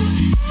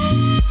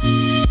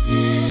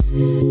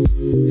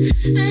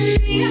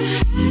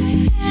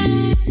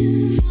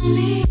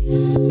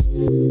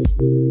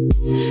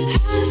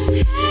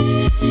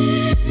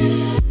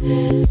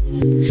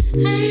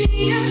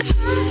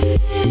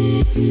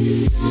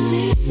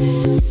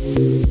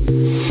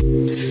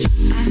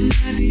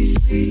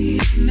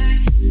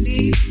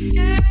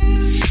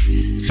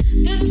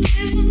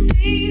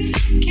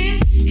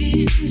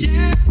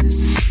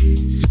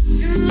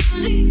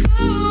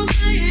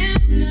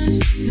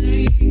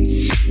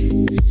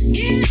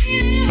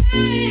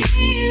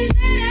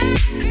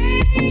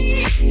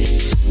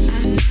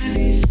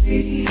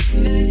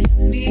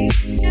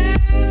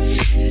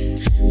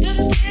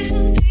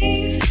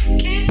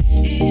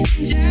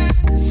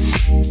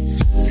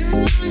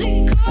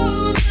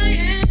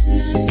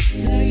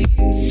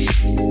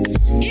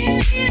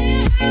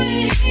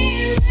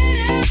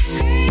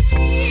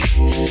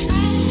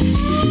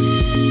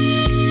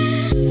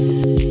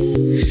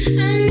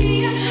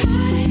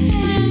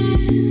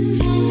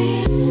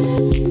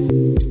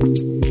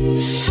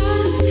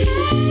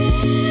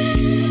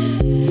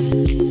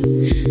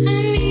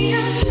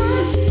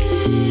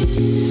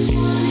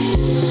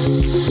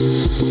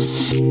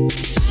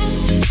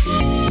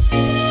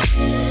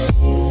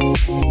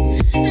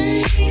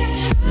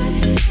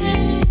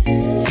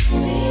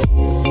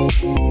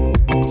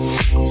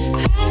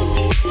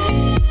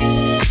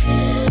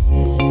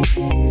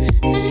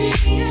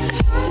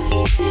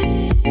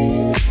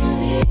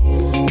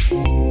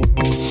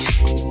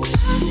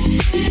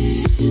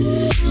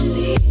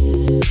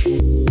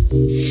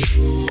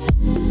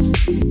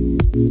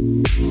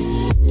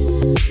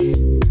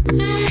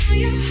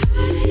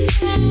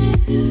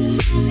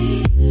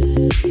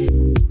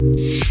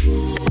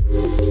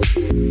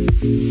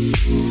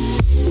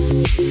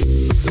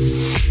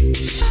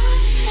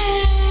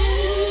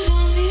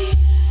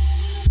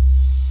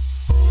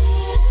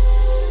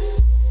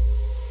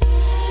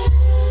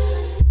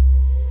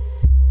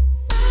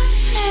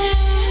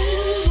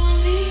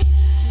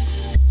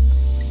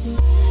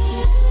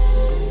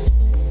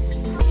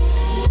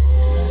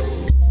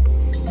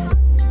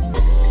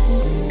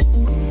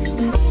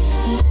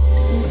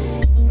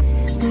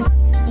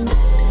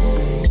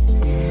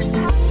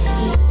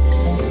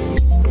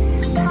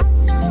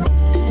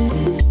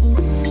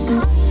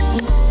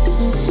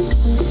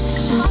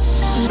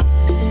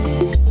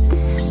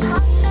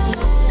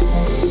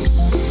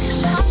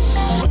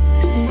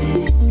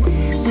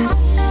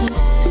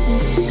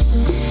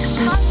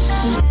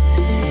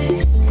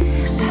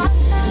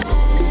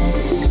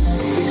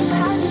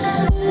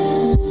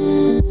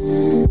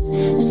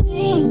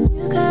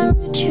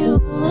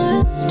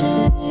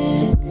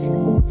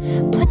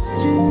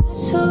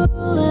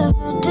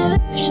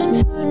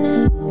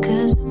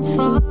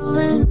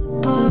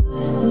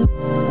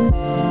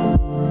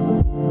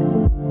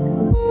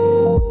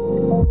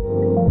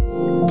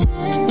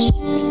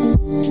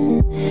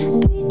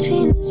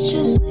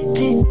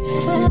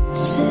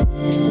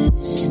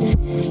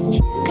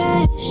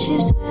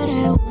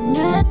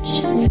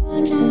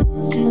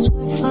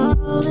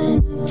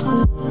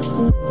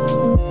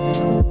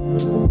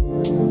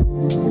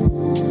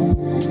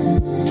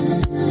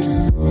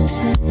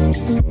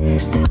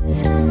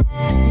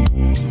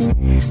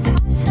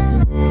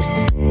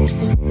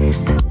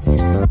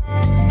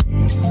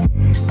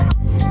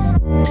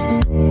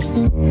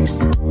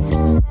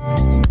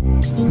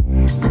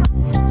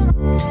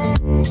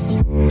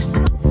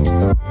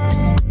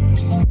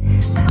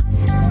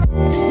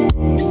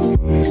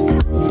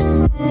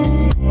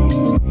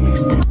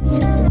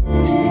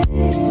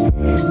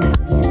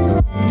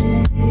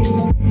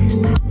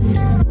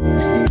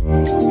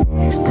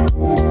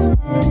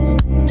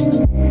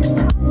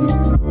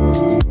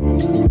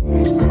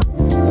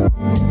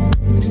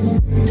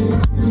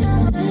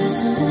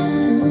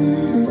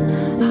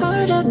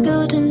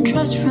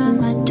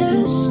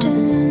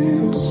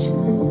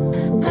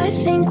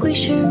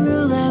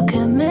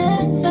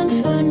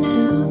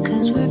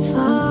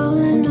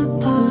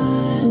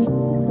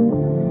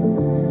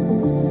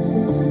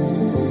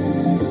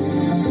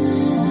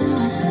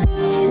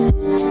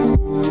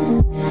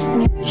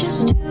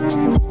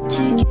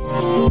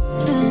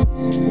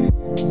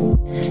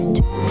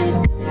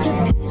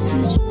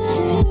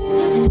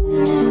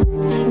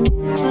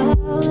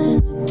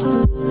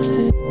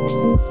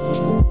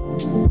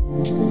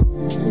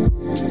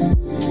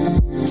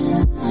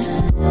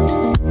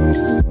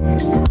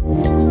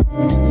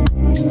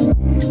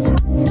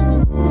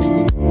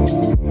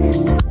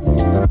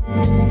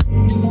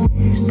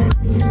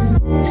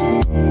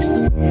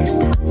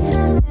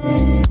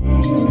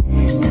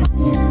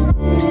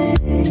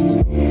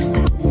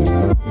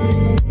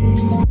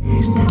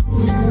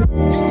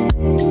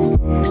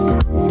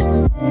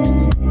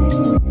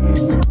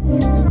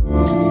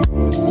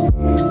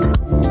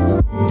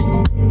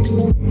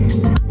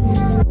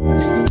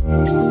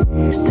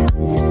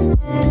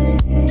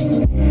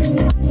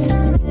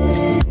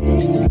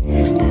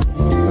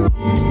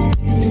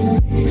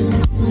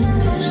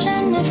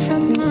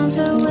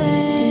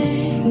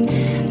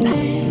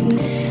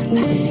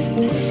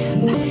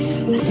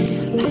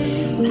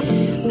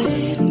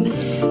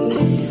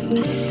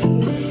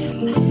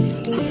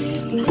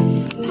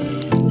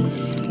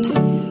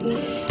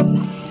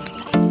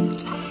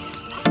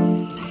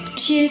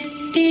 you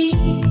think?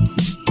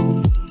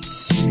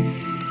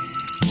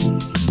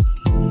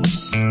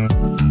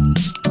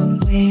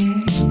 We're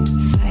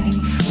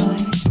fighting for,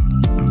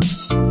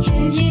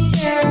 and you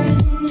turn,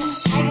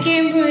 I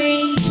can't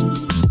breathe.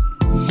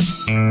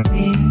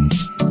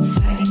 We're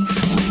fighting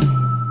for,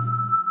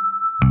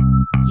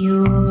 you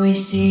always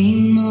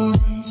see more.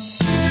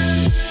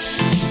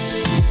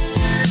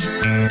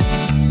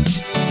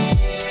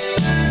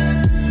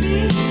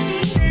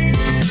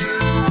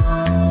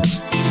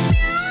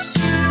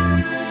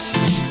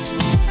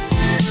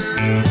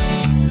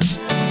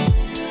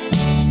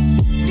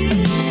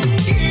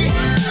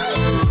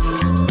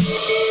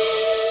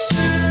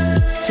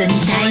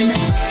 Sunny Time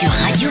sur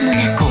Radio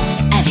Monaco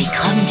avec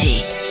Rhum.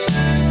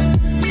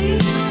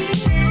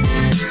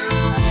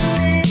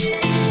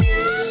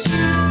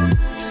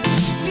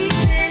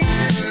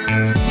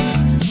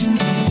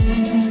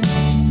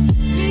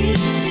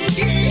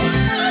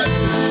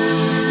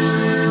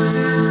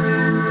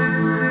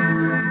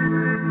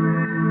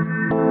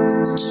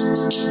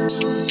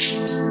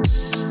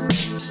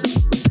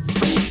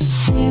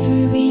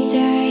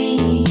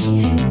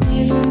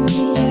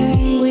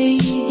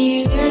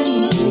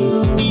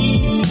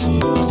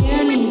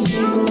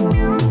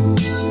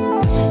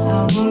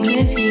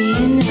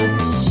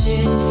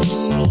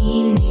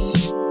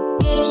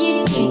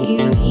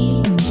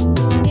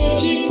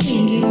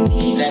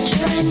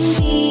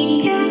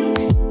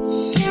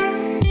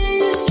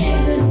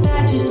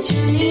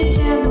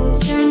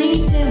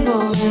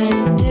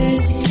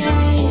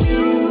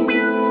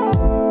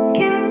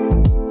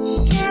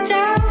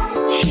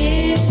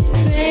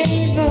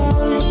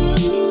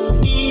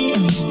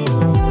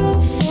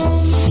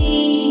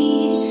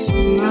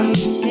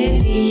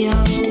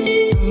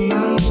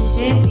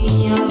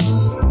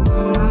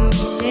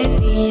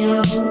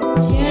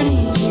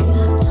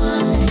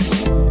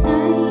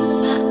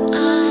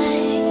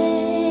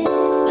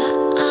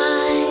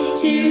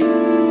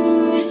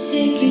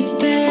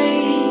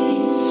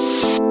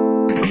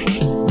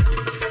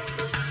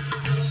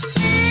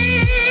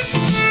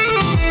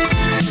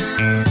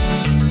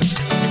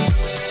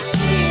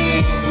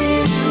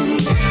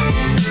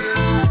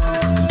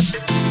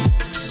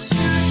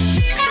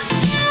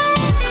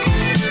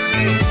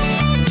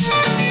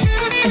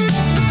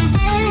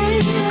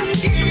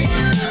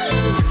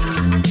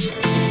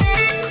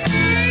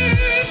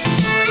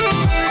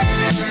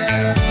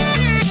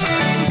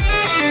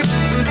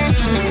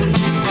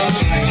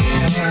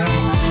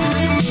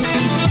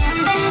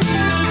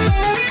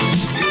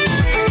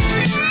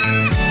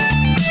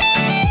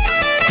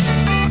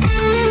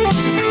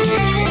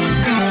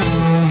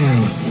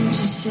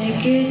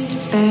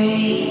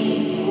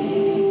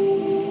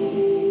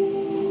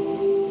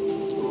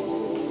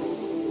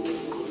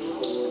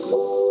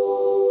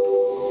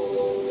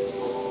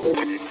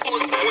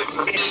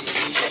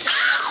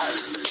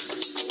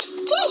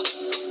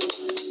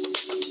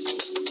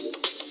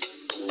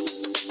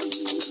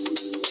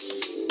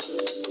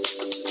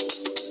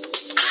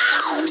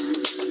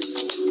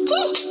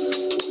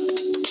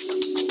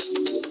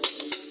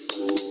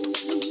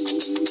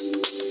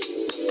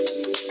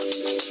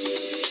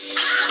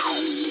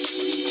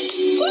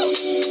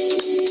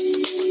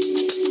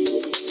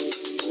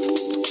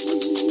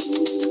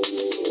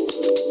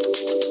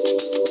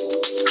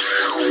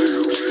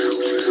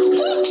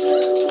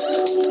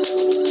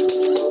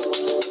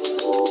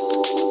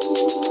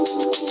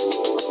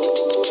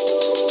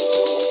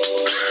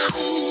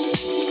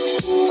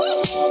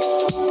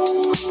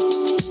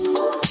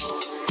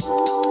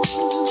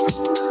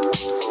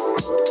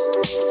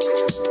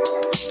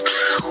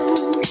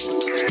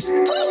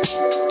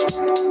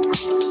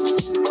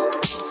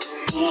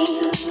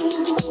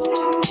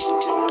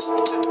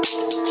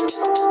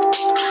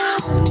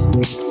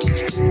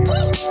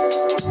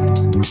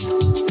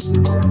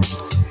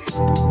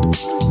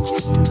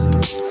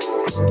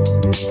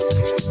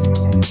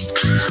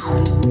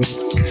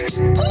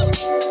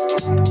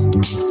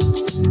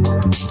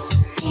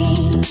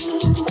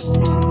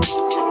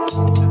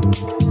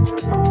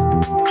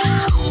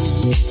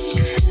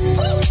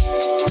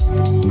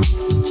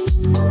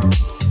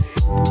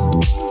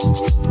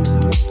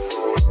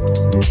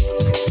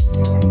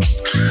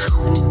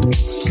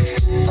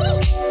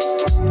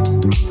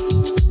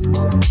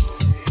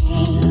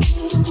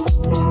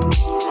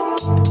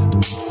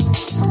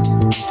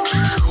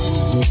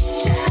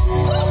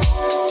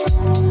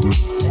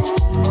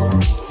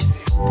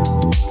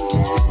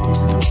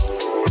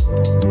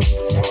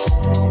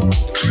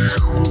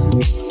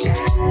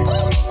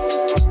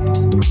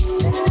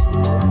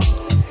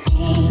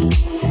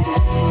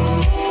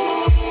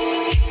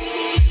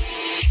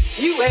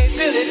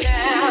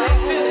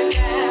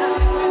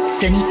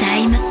 Sunny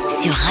Time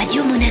sur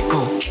Radio Monaco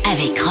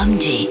avec Rhum.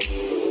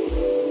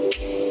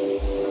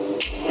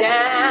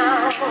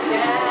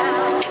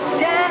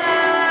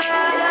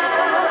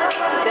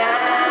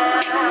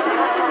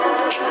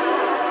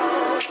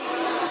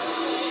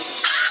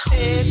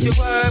 If you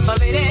were my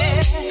lady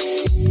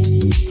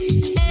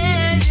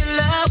and your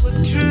love was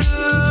true,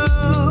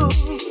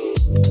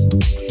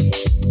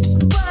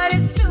 but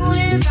as soon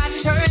as I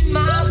turned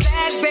my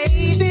back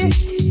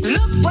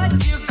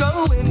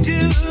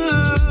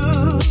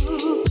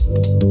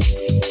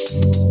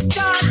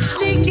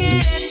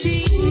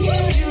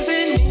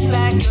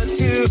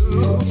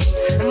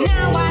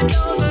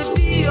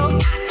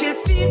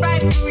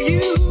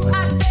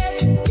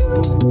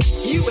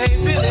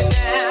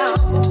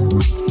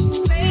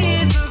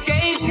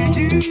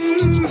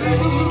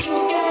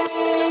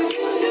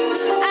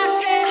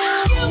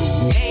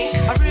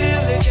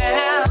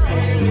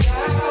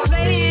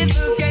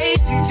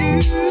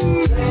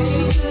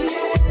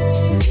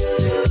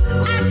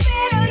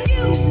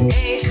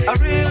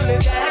really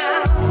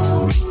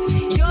down.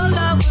 Your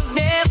love was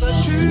never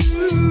true.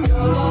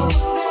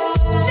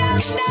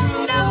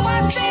 No, I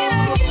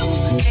said you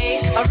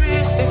ain't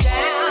really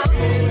down.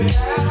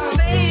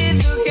 Playing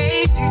the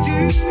games you do.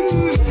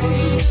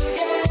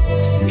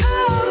 Oh,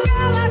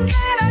 girl, I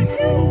said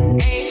you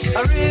ain't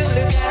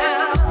really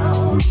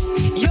down.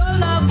 Your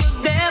love was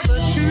never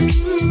true.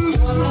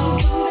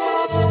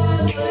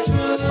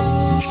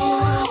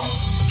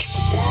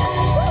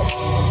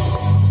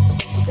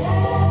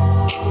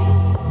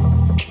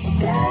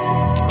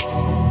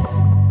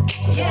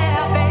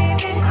 Yeah,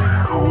 baby.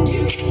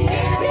 You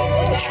ain't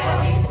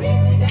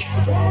really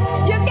down.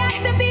 You got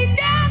to be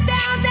down,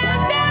 down, down,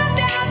 down,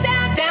 down,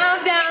 down, down,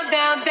 down,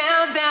 down,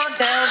 down, down,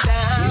 down,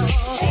 down.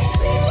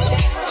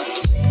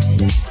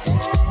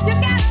 You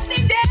gotta be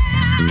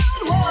down,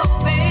 whoa,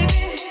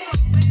 baby.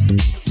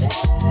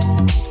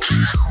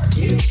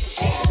 You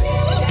ain't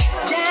really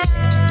down,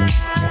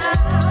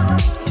 down,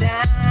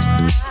 down.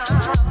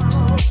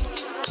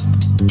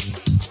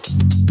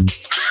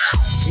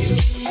 You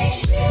ain't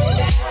really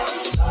down,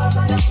 'cause I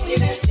know you've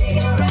been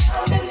sneaking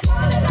around and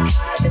telling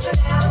lies. It's an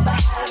alibi,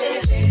 and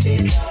you think to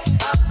yourself,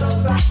 I'm so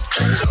sorry.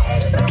 But you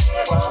can't play,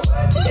 it won't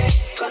work today,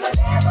 'cause I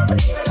never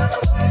believe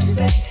another word you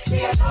say.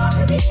 See, I'm not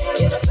the deal,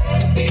 you're the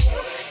player feel.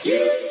 You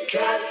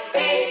just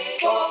ain't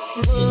for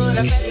would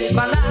have bet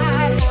my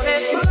life on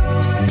it.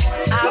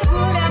 I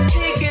would have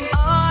taken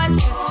all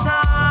this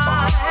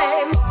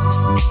time.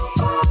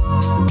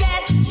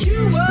 That you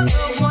were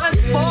the one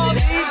for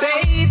me,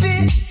 baby.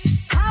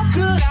 How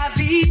could I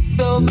be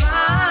so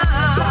blind?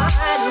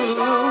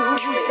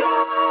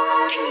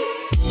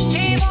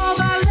 Gave all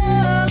my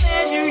love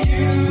and you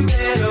used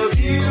and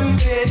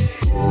abused it.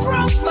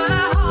 Broke my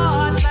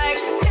heart like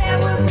there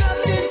was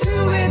nothing to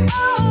it.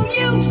 Oh,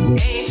 you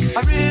ain't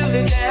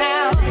really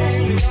down.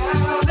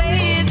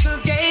 Playing the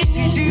games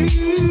you do.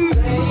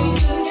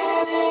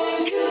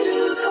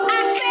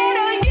 I said,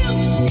 oh, you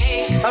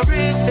ain't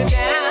really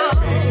down.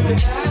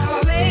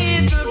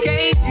 Playing the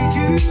games you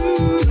do.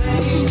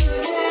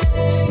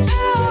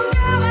 Oh,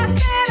 girl, I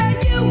said, oh,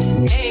 you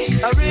ain't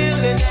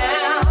really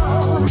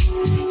down.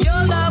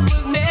 Your love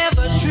was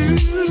never true.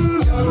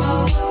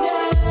 Oh,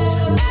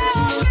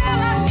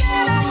 girl, I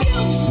said, oh, you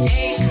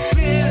ain't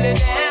really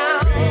down.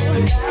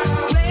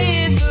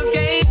 Playing the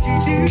games you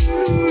do.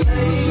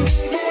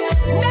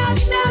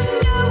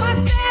 No, I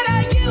said,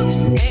 oh, you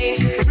ain't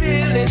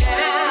really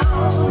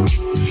down.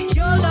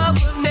 Your love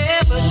was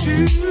never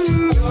true.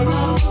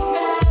 No.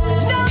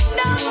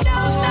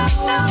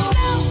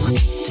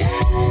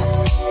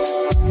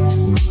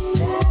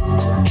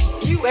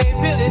 You ain't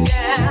really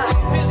down.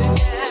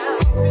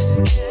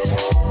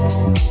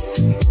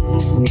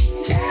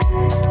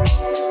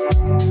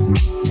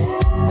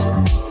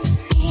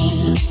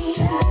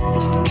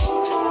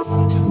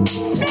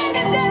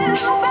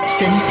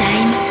 Sunny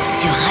Time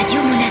sur Radio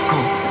Monaco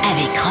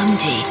avec Rhum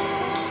J.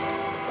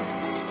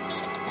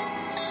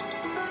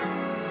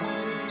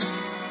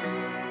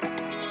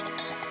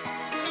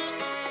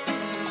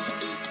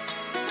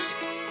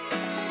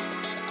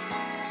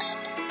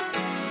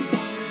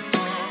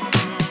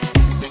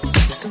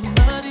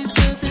 Somebody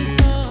said they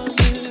saw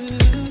you.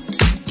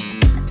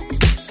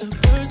 The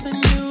person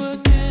you were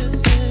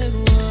kissing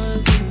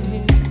wasn't me.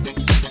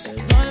 And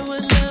I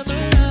would never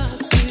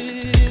ask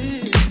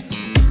you.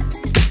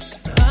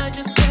 I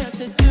just kept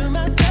it to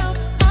myself.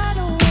 I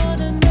don't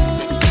wanna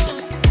know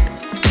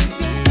if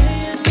you're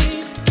playing me.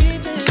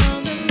 Keep it on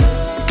the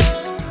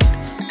low.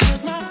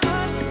 'Cause my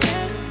heart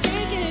can't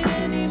take it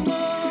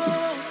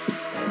anymore.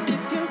 And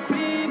if you're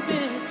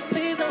creeping,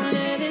 please don't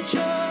let it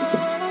show.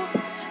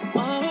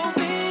 Oh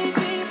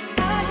baby,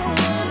 I don't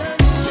wanna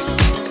know.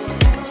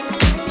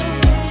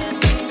 Playing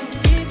me,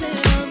 keep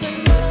it on the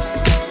low.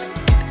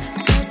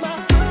 'Cause my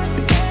heart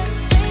can't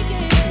take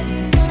it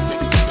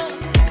anymore.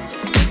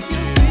 If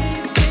you're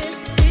creeping,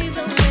 please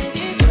don't let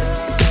it go.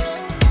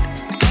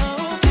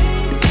 Oh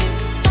baby,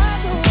 I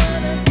don't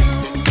wanna know.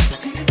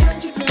 Did it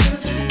touch you better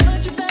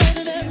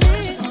than me?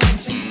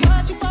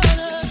 What you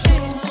wanna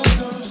say?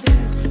 Those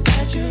things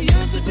that you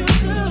used to do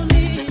to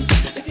me.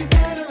 If you're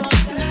better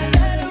off that,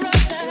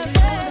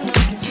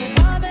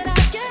 all that I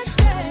can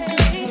say.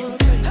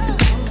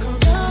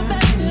 Come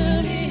back to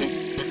me.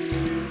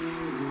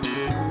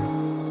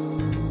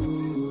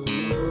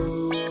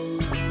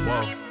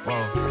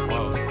 Whoa.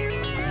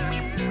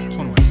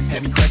 21.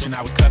 Had me question,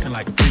 I was cuffing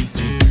like a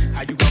precinct.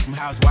 How you go from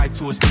housewife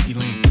to a sneaky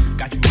link?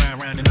 Got you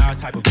round in all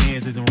type of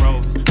Benzes and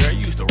Rolls. Girl,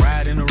 you used to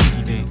ride in a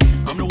rinky dink.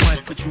 I'm the one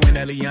put you in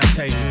that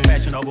Leontay.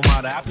 Fashion over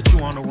model, I put you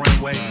on the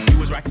runway. You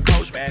was rocking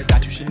Coach bags,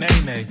 got you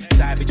Sinead.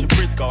 Side bitch in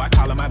Frisco, I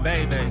call her my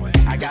baby.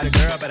 I got a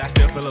girl, but I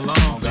still feel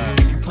alone.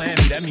 If you plan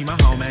me, that mean my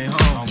home ain't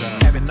home.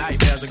 Having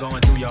nightmares are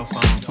going through your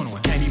phone.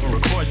 21. Can't even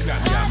record, you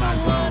got me out my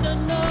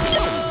zone.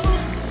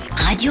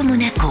 Radio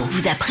Monaco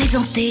vous a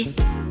présenté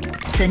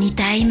Sunny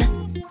Time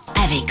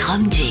avec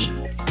Rhum J.